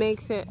it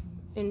makes it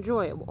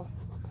enjoyable.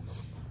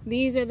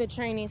 These are the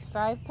Chinese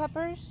 5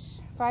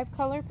 peppers, 5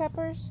 color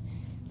peppers.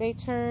 They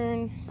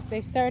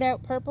start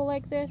out purple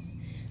like this,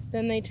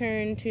 then they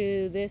turn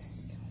to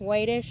this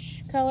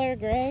whitish color,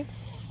 gray,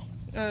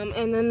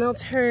 and then they'll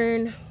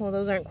turn, well,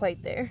 those aren't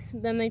quite there.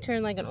 Then they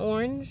turn like an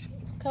orange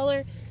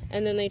color,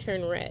 and then they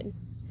turn red.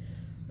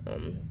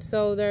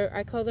 So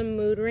I call them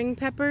mood ring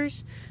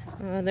peppers.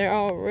 They're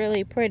all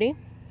really pretty.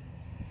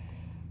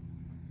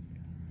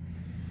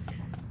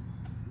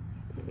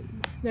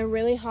 They're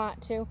really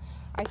hot too.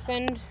 I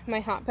send my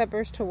hot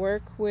peppers to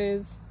work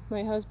with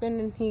my husband,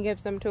 and he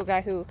gives them to a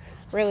guy who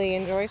really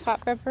enjoys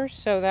hot peppers,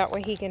 so that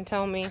way he can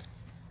tell me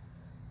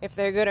if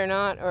they're good or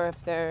not, or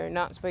if they're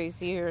not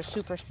spicy or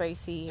super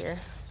spicy or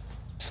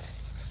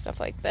stuff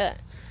like that.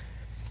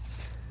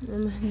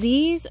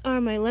 These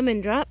are my lemon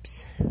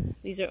drops.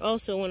 These are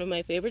also one of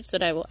my favorites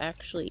that I will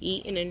actually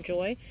eat and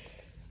enjoy.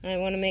 I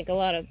want to make a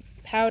lot of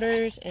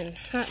powders and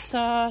hot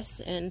sauce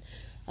and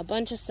a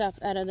bunch of stuff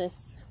out of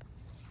this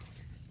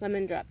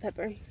lemon drop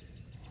pepper.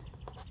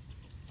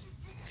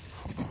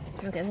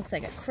 Okay, it looks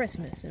like a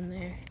Christmas in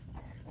there.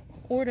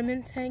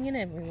 Ornaments hanging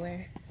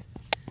everywhere.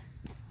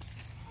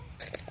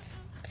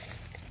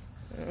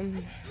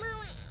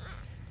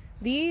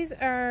 These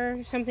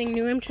are something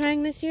new I'm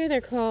trying this year.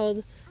 They're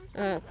called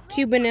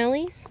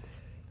Cubanellis.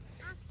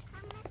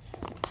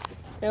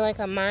 They're like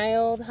a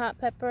mild hot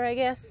pepper, I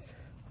guess.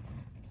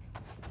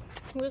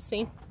 We'll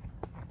see.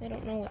 I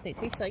don't know what they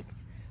taste like.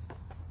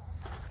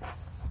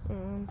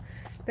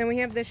 Then we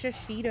have the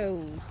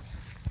shishitos.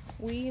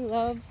 We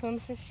love some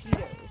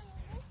shishitos.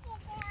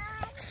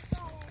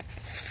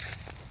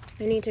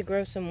 I need to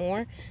grow some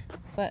more,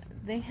 but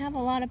they have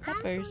a lot of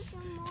peppers.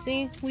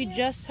 See, we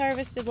just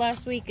harvested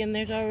last week and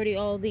there's already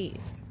all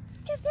these.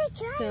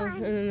 So,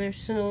 and then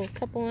there's a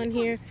couple on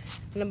here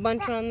and a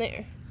bunch on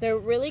there. They're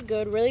really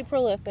good, really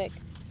prolific.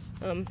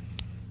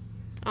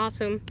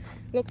 Awesome.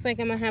 Looks like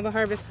I'm gonna have a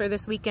harvest for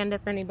this weekend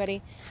if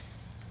anybody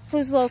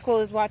who's local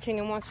is watching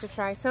and wants to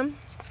try some.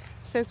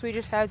 Since we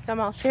just had some,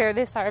 I'll share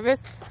this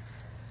harvest.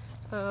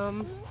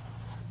 Then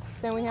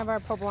we have our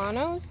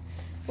poblanos,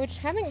 which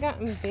haven't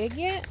gotten big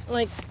yet.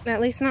 Like, at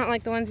least not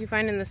like the ones you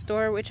find in the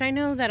store, which I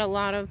know that a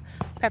lot of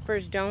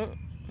peppers don't.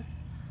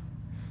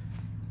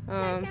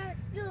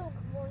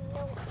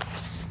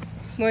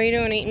 What are you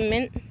doing, eating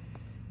mint?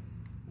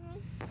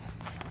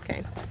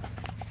 Okay.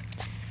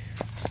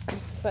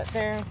 But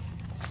they're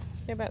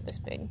about this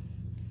big.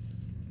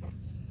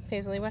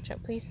 Paisley, watch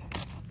out, please.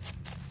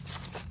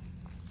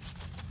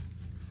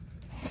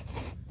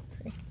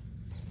 See.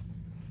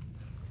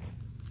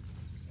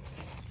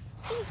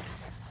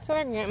 So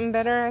they're getting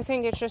better. I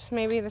think it's just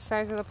maybe the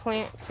size of the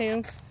plant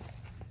too.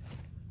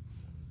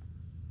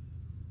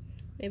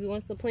 Maybe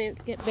once the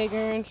plants get bigger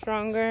and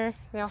stronger,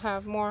 they'll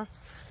have more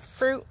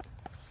fruit.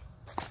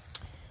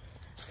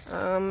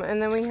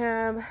 And then we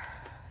have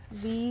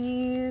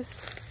these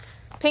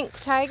pink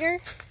tiger.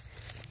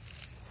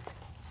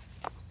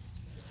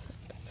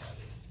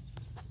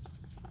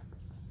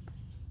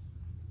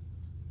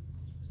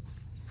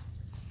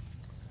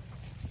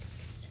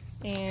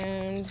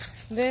 And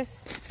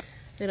this,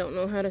 I don't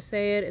know how to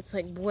say it. It's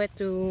like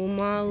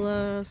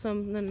Guatemala,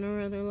 something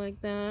or other like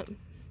that.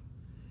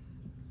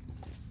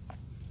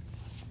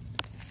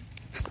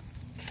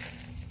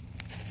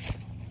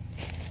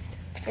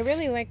 I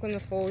really like when the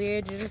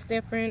foliage is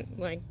different,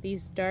 like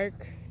these dark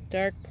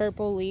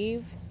purple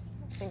leaves.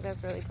 I think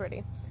that's really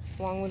pretty.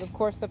 Along with, of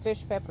course, the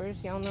fish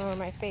peppers. Y'all know are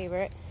my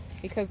favorite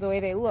because the way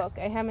they look.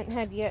 I haven't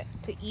had yet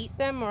to eat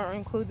them or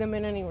include them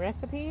in any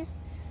recipes.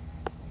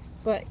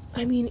 But,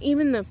 I mean,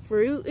 even the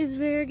fruit is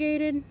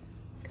variegated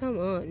Come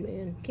on,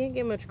 man. Can't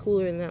get much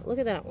cooler than that. Look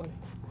at that one.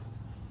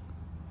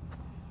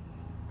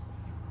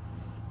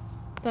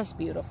 That's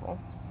beautiful.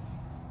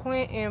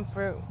 Plant and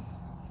fruit.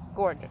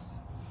 Gorgeous.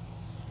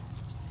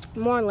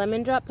 More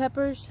lemon drop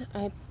peppers.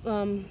 I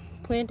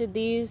planted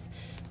these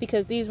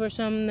because these were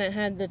some that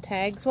had the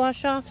tags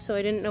wash off, so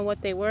I didn't know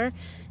what they were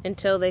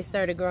until they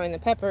started growing the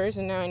peppers,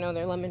 and now I know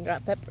they're lemon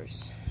drop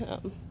peppers.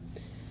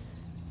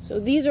 So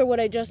these are what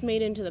I just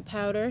made into the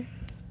powder,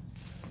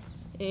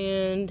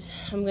 and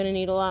I'm gonna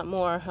need a lot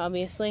more,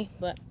 obviously,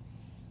 but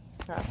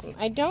they're awesome.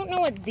 I don't know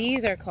what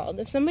these are called.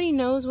 If somebody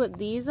knows what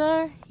these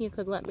are, you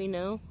could let me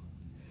know.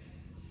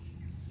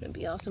 That'd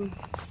be awesome.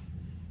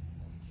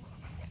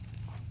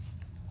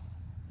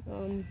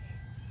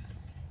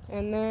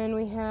 And then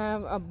we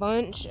have a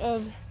bunch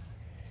of,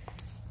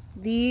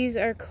 these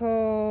are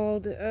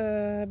called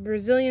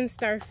Brazilian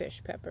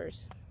starfish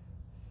peppers.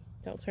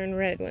 They'll turn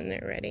red when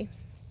they're ready.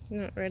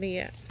 Not ready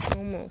yet.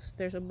 Almost.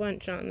 There's a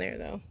bunch on there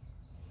though.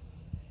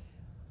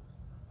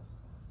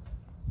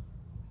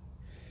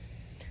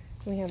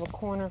 We have a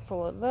corner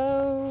full of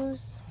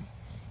those.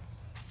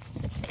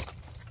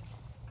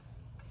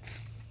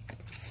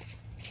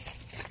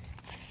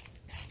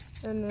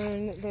 And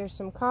then there's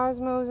some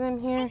Cosmos in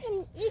here. I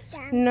can eat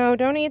them. No,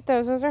 don't eat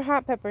those. Those are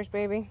hot peppers,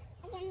 baby.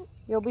 I can,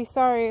 You'll be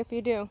sorry if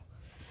you do.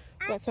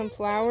 Got some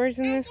flowers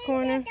in this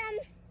corner.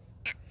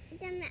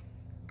 Them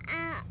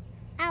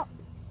out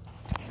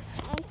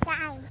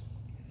inside.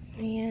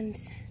 And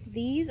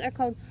these are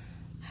called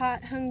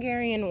hot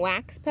Hungarian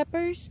wax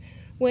peppers,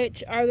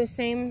 which are the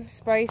same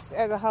spice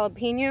as a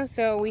jalapeno.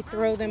 So we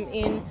throw them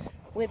in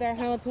with our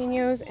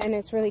jalapenos, and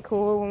it's really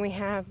cool when we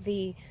have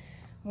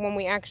when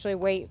we actually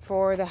wait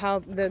for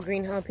the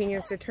green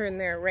jalapenos to turn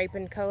their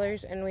ripened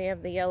colors, and we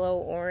have the yellow,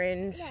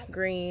 orange,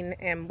 green,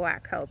 and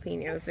black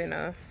jalapenos in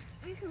a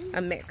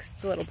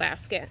mixed little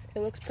basket. It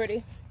looks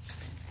pretty.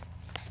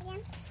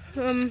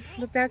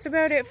 But that's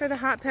about it for the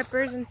hot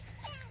peppers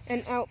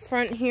and out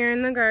front here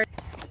in the garden.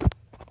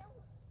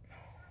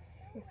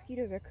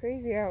 Mosquitoes are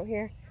crazy out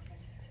here.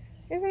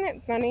 Isn't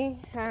it funny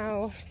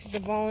how the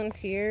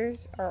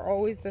volunteers are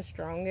always the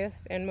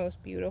strongest and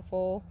most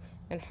beautiful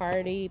and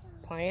hardy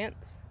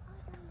plants?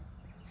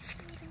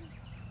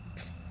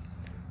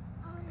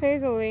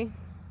 Paisley.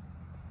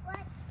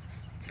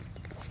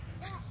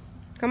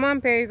 Come on,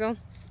 Paisel.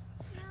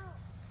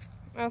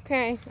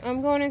 Okay,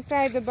 I'm going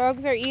inside. The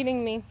bugs are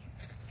eating me.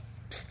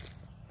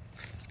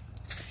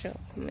 She'll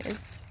come in.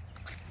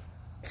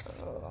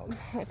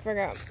 I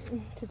forgot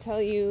to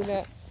tell you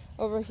that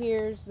over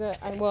here's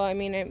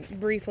I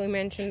briefly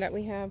mentioned that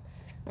we have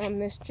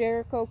this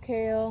Jericho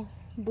kale,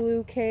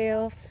 blue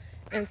kale,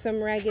 and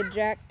some Ragged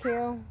Jack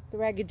kale. The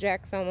Ragged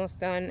Jack's almost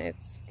done.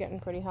 It's getting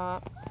pretty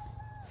hot.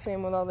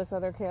 Same with all this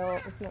other kale.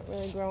 It's not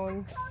really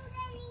growing.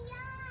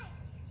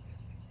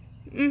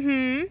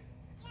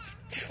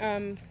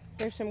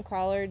 There's some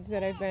collards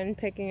that I've been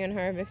picking and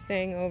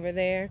harvesting over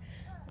there.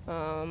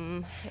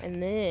 And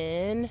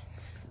then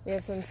we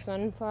have some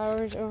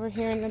sunflowers over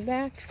here in the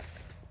back,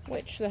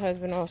 which the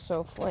husband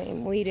also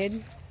flame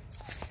weeded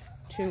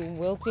to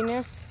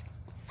wiltiness.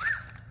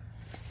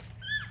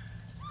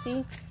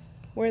 See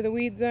where the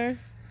weeds are?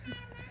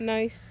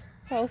 Nice,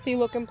 healthy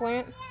looking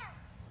plants.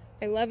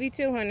 I love you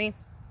too, honey.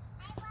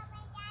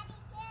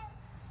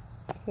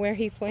 Where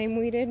he flame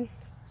weeded?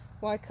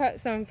 Well, I cut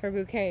some for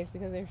bouquets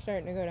because they're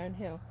starting to go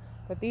downhill.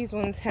 But these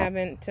ones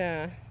haven't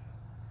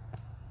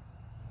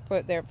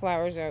put their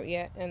flowers out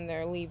yet, and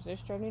their leaves are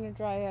starting to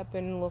dry up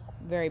and look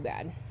very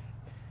bad.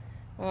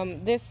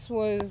 This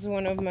was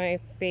one of my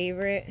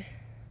favorite. It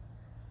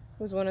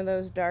was one of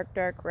those dark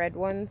red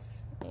ones,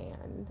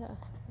 and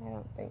I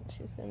don't think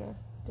she's gonna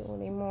do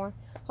any more.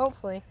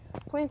 Hopefully.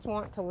 Plants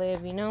want to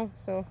live, you know,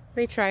 so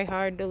they try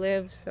hard to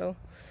live, so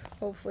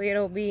hopefully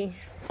it'll be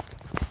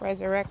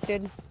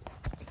resurrected.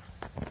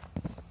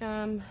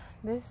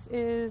 This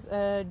is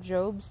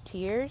Job's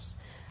Tears.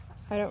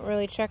 I don't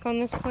really check on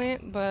this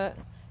plant, but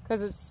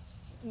because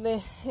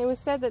it was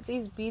said that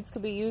these beads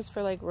could be used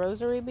for like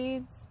rosary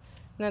beads,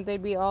 and that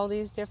they'd be all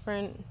these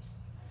different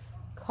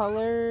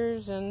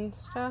colors and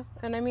stuff.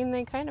 And I mean,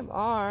 they kind of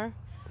are.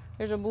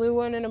 There's a blue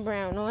one and a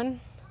brown one.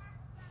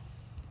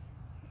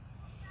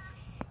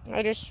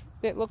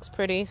 It looks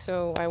pretty,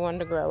 so I wanted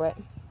to grow it.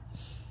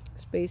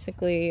 It's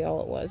basically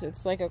all it was.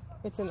 It's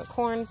in the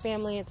corn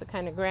family. It's a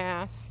kind of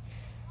grass.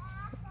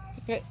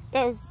 It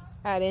does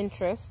add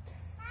interest,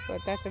 but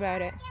that's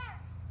about it.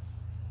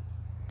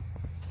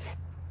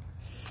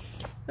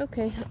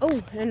 Okay.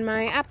 Oh, and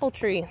my apple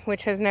tree,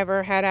 which has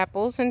never had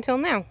apples until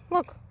now.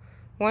 Look.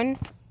 1,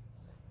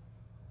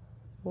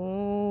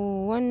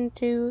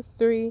 2,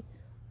 3,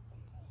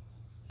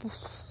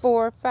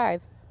 4,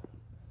 5.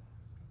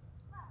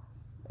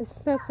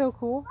 Isn't that so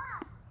cool?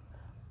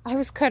 I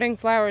was cutting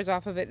flowers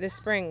off of it this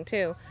spring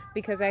too,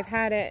 because I've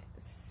had it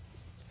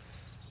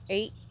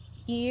 8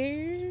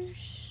 years,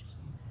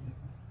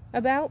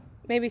 about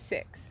maybe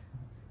 6,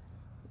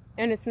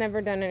 and it's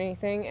never done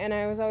anything. And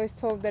I was always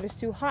told that it's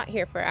too hot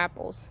here for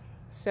apples,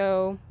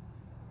 so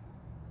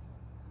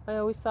I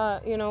always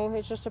thought, you know,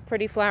 it's just a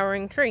pretty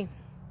flowering tree.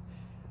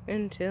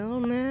 until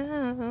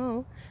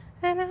now.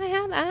 And I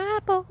have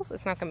apples.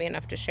 It's not going to be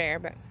enough to share,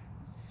 but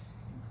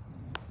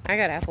I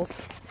got apples.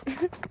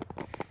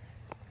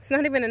 It's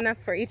not even enough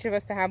for each of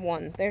us to have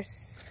one.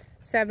 There's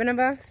 7 of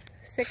us,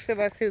 6 of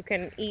us who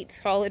can eat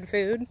solid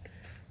food.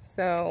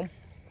 So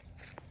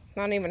it's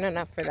not even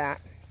enough for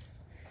that.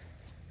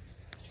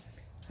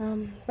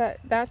 But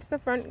that's the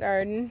front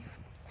garden.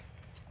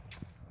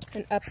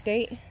 An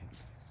update.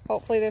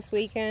 Hopefully this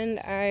weekend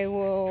I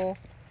will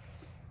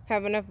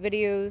have enough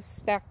videos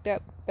stacked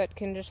up that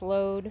can just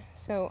load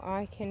so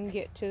I can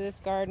get to this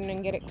garden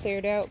and get it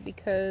cleared out,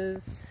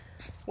 because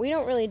we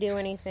don't really do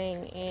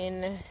anything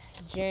in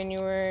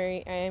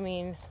July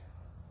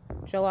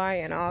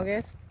and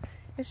August.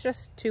 It's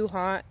just too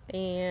hot,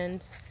 and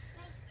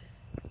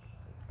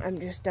I'm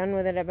just done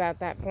with it about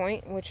that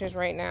point, which is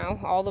right now.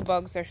 All the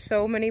bugs, there's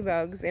so many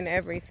bugs in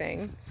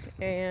everything,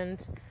 and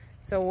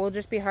so we'll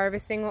just be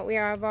harvesting what we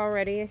have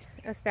already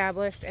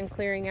established and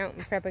clearing out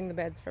and prepping the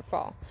beds for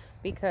fall,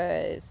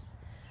 because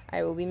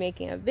I will be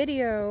making a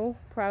video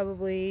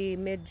probably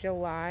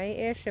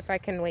mid-July-ish, if I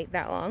can wait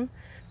that long.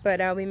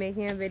 But I'll be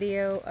making a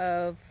video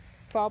of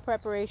fall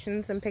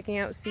preparations and picking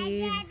out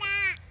seeds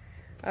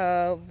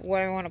of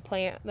what I want to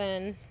plant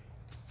then.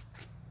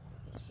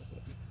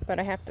 But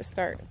I have to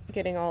start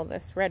getting all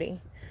this ready.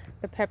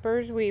 The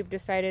peppers, we've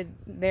decided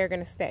they're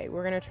going to stay.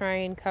 We're going to try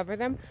and cover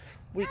them.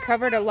 We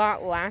covered a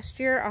lot last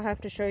year. I'll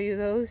have to show you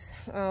those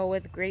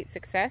with great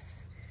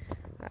success.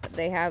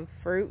 They have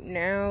fruit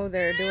now.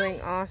 They're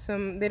doing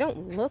awesome. They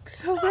don't look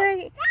so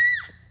great,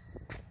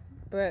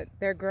 but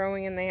they're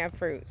growing and they have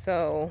fruit,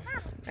 so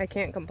I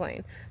can't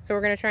complain. So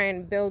we're going to try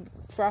and build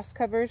frost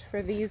covers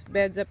for these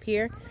beds up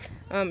here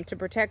to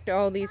protect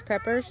all these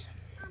peppers.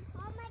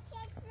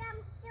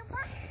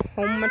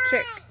 Home my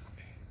chick.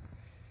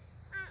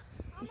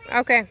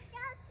 Okay.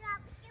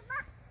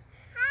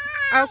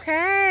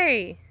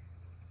 Okay.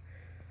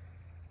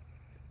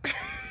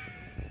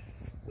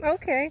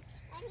 Okay.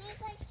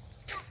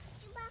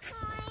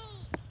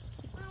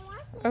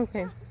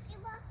 Okay.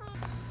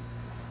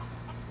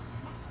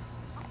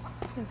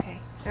 Okay.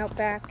 Out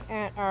back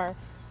at our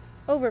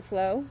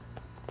overflow,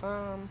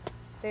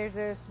 there's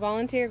this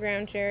volunteer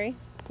ground cherry,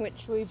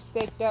 which we've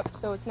staked up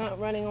so it's not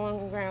running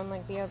along the ground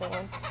like the other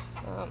one.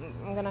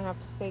 I'm gonna have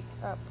to stake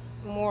up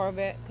more of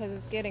it because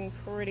it's getting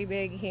pretty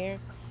big here.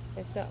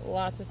 It's got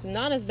lots of,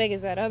 not as big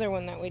as that other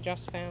one that we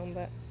just found,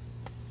 but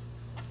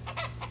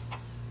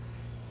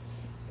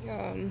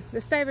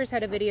the Stivers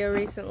had a video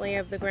recently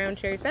of the ground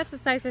cherries. That's the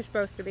size they're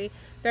supposed to be.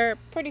 They're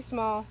pretty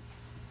small.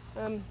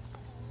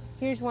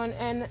 Here's one,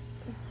 and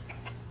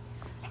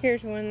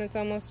here's one that's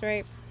almost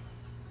ripe.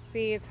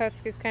 See, its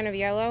husk is kind of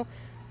yellow,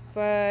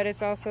 but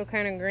it's also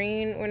kind of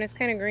green. When it's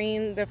kind of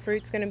green, the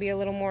fruit's going to be a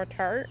little more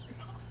tart.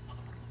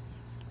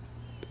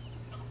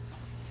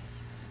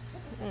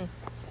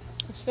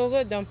 It's still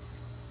good though.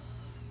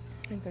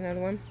 There's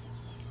another one.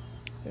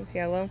 It's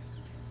yellow.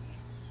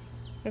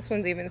 This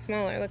one's even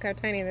smaller. Look how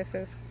tiny this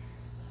is.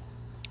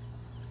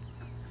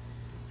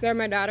 They're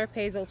my daughter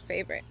Paisley's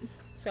favorite,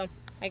 so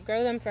I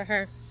grow them for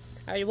her.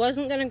 I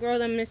wasn't going to grow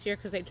them this year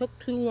because they took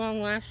too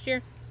long last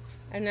year,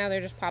 and now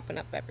they're just popping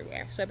up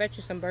everywhere. So I bet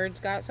you some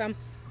birds got some,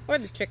 or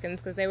the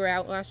chickens, because they were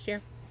out last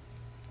year.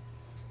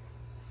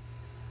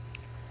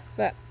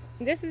 But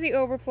this is the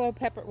overflow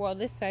pepper. Well,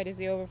 this side is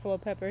the overflow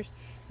peppers.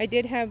 I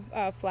did have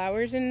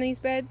flowers in these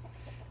beds,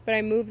 but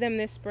I moved them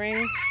this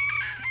spring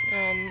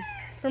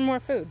for more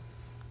food.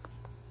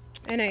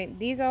 And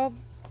these all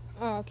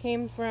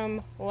came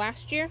from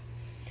last year.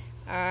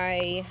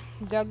 I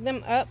dug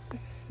them up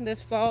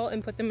this fall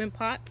and put them in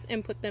pots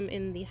and put them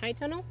in the high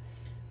tunnel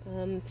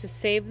to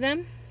save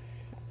them.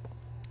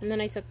 And then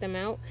I took them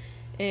out,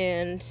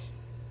 and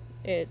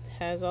it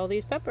has all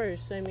these peppers.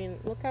 I mean,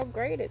 look how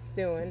great it's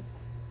doing.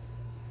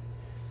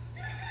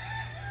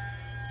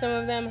 Some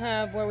of them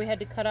have where we had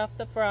to cut off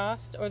the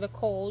frost or the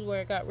cold,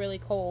 where it got really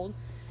cold.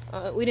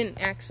 We didn't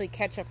actually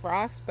catch a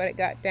frost, but it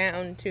got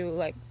down to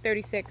like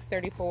 36,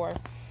 34.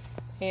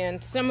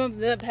 And some of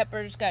the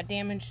peppers got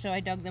damaged, so I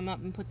dug them up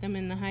and put them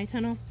in the high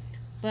tunnel.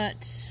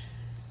 But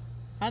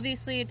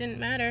obviously it didn't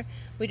matter.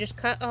 We just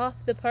cut off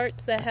the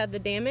parts that had the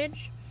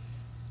damage,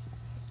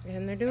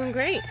 and they're doing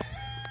great.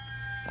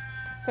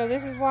 So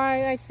this is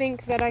why I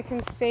think that I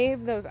can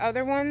save those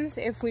other ones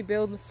if we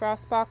build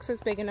frost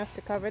boxes big enough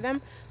to cover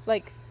them.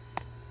 Like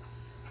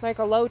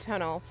a low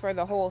tunnel for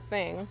the whole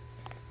thing.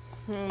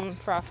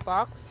 Frost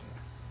box.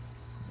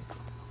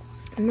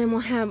 And then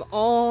we'll have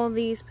all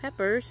these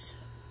peppers.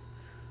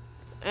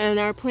 And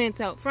our plants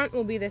out front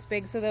will be this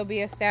big, so they'll be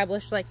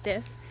established like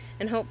this.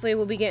 And hopefully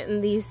we'll be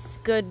getting these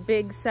good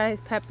big size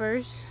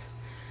peppers.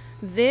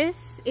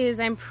 This is,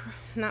 I'm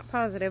not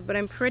positive, but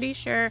I'm pretty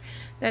sure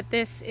that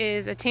this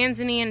is a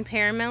Tanzanian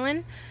pear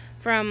melon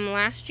from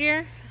last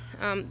year.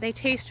 They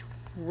taste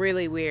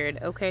really weird,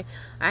 okay?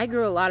 I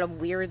grew a lot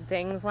of weird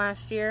things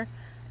last year,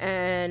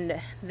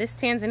 and this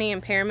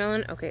Tanzanian pear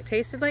melon, okay, it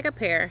tasted like a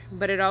pear,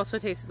 but it also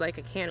tasted like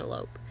a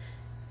cantaloupe.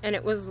 and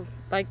it was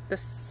like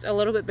this, a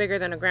little bit bigger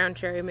than a ground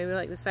cherry, maybe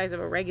like the size of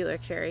a regular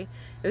cherry.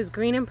 It was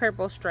green and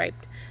purple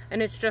striped,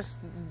 and it's just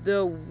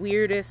the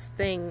weirdest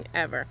thing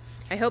ever.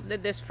 I hope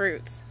that this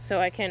fruits so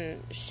I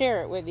can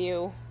share it with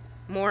you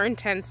more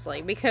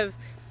intensely, because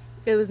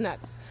it was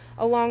nuts.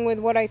 Along with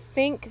what I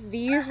think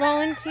these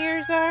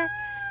volunteers are,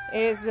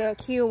 is the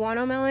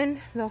Kiwano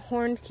melon, the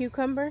horned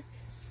cucumber.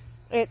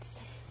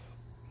 It's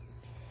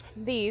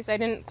these. I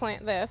didn't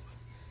plant this,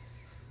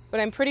 but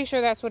I'm pretty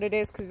sure that's what it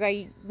is, because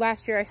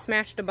last year I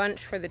smashed a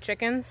bunch for the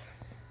chickens.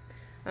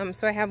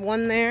 So I have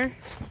one there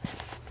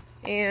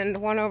and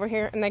one over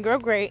here, and they grow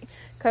great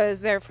because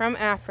they're from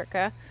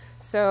Africa.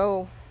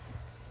 So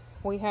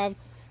we have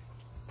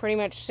pretty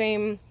much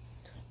same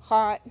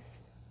hot,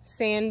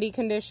 sandy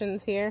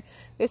conditions here.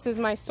 This is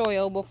my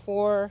soil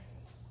before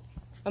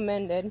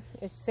amended.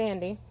 It's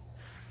sandy.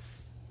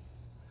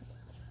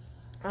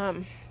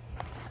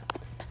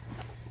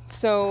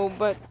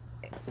 But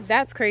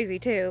that's crazy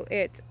too.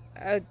 It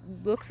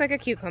looks like a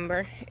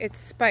cucumber. It's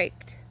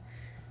spiked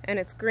and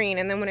it's green,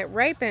 and then when it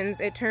ripens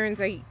it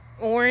turns a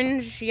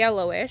orange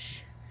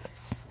yellowish.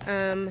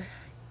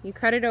 You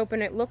cut it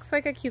open, it looks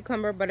like a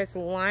cucumber, but it's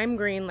lime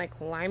green, like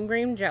lime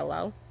green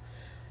jello.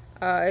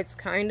 It's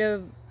kind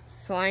of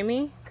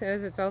slimy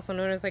because it's also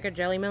known as like a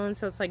jelly melon,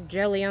 so it's like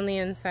jelly on the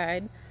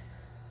inside.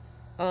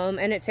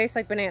 And it tastes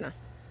like banana.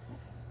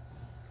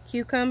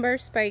 Cucumber,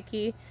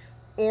 spiky,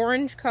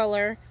 orange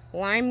color,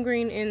 lime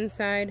green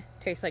inside,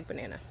 tastes like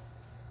banana.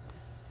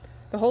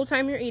 The whole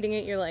time you're eating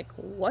it, you're like,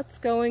 what's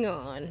going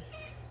on?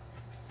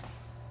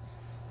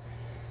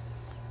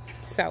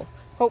 So,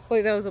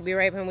 hopefully those will be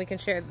ripe and we can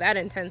share that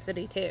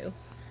intensity too.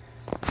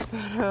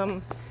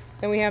 But,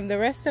 then we have the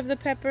rest of the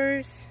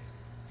peppers.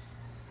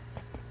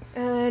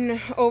 And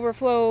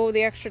overflow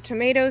the extra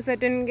tomatoes that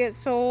didn't get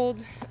sold.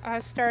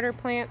 Starter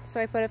plants,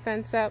 so I put a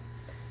fence up.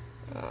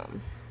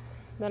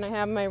 Then I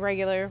have my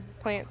regular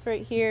plants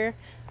right here.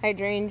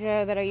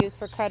 Hydrangea that I use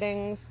for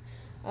cuttings.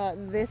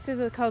 This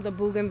is called a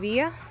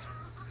bougainvillea.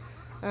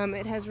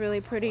 It has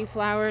really pretty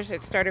flowers.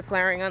 It started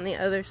flowering on the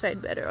other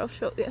side better. I'll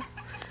show you.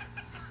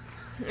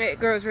 It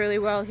grows really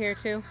well here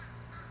too.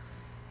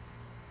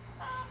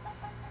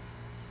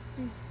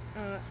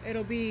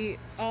 It'll be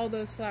all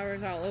those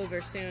flowers all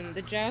over soon.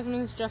 The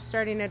jasmine's just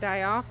starting to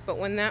die off, but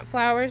when that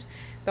flowers,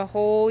 the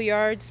whole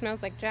yard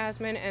smells like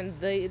jasmine, and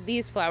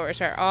these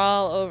flowers are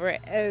all over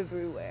it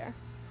everywhere.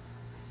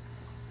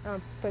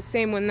 But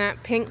same when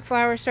that pink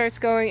flower starts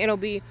going, it'll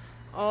be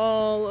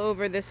all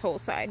over this whole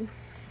side.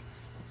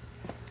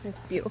 It's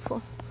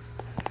beautiful.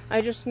 I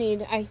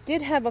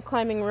did have a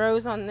climbing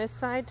rose on this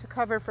side to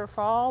cover for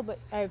fall, but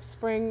I have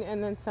spring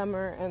and then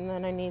summer, and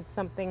then I need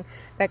something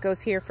that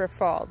goes here for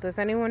fall. Does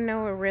anyone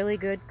know a really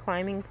good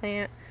climbing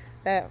plant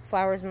that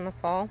flowers in the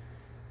fall?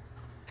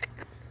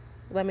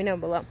 Let me know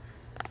below.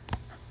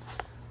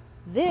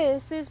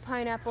 This is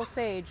pineapple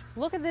sage.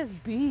 Look at this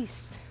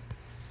beast.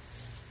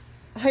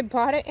 I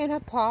bought it in a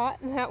pot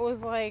and that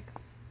was like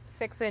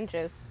 6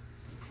 inches.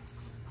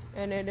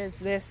 And it is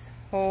this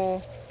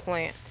whole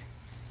plant.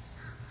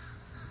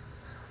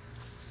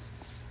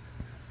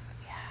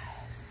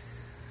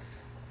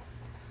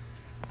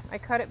 I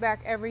cut it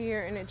back every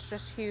year and it's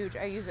just huge.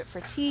 I use it for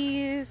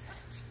teas.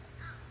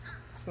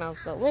 Smells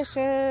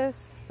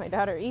delicious. My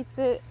daughter eats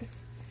it.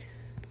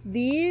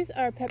 These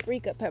are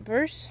paprika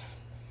peppers.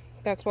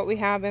 That's what we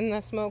have in the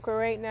smoker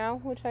right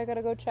now, which I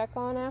gotta go check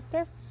on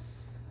after.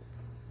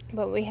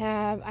 But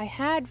I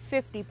had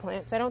 50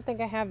 plants. I don't think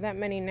I have that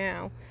many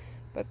now.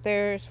 But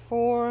there's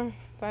 4,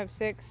 5,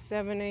 6,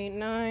 7, 8,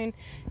 9,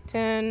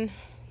 10,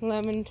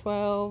 11,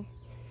 12,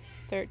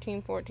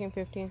 13, 14,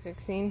 15,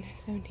 16,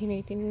 17,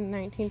 18,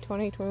 19,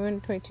 20,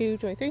 21, 22,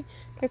 23,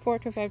 24,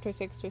 25,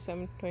 26,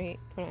 27, 28,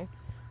 29,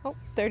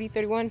 30,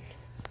 31.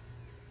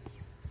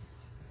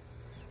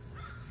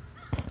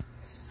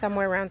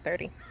 Somewhere around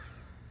 30.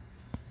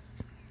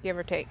 Give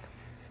or take.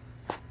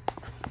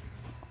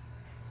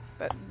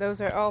 But those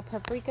are all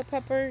paprika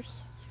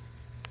peppers.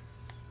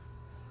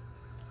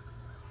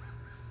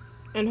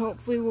 And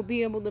hopefully we'll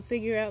be able to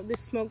figure out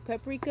this smoked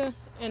paprika,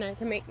 and I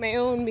can make my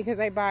own because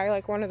I buy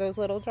like one of those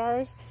little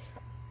jars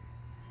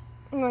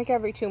like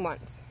every 2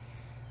 months.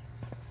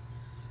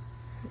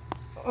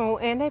 Oh,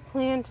 and I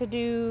plan to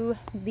do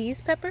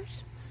these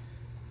peppers.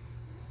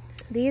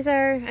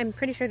 I'm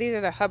pretty sure these are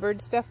the Hubbard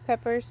stuffed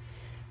peppers.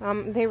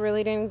 They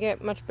really didn't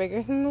get much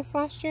bigger than this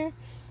last year.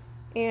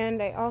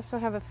 And I also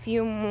have a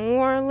few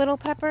more little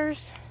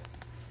peppers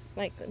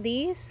like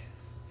these.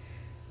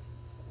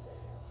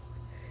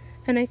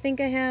 And I think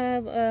I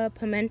have a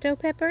pimento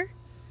pepper.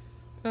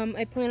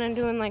 I plan on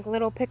doing like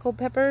little pickled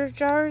pepper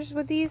jars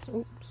with these.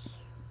 Oops.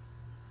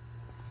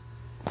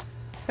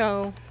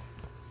 So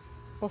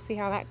we'll see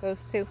how that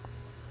goes too.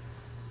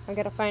 I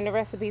gotta find a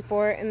recipe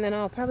for it, and then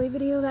I'll probably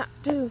video that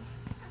too.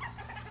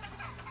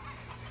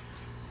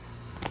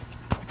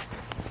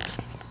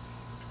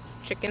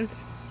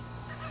 Chickens.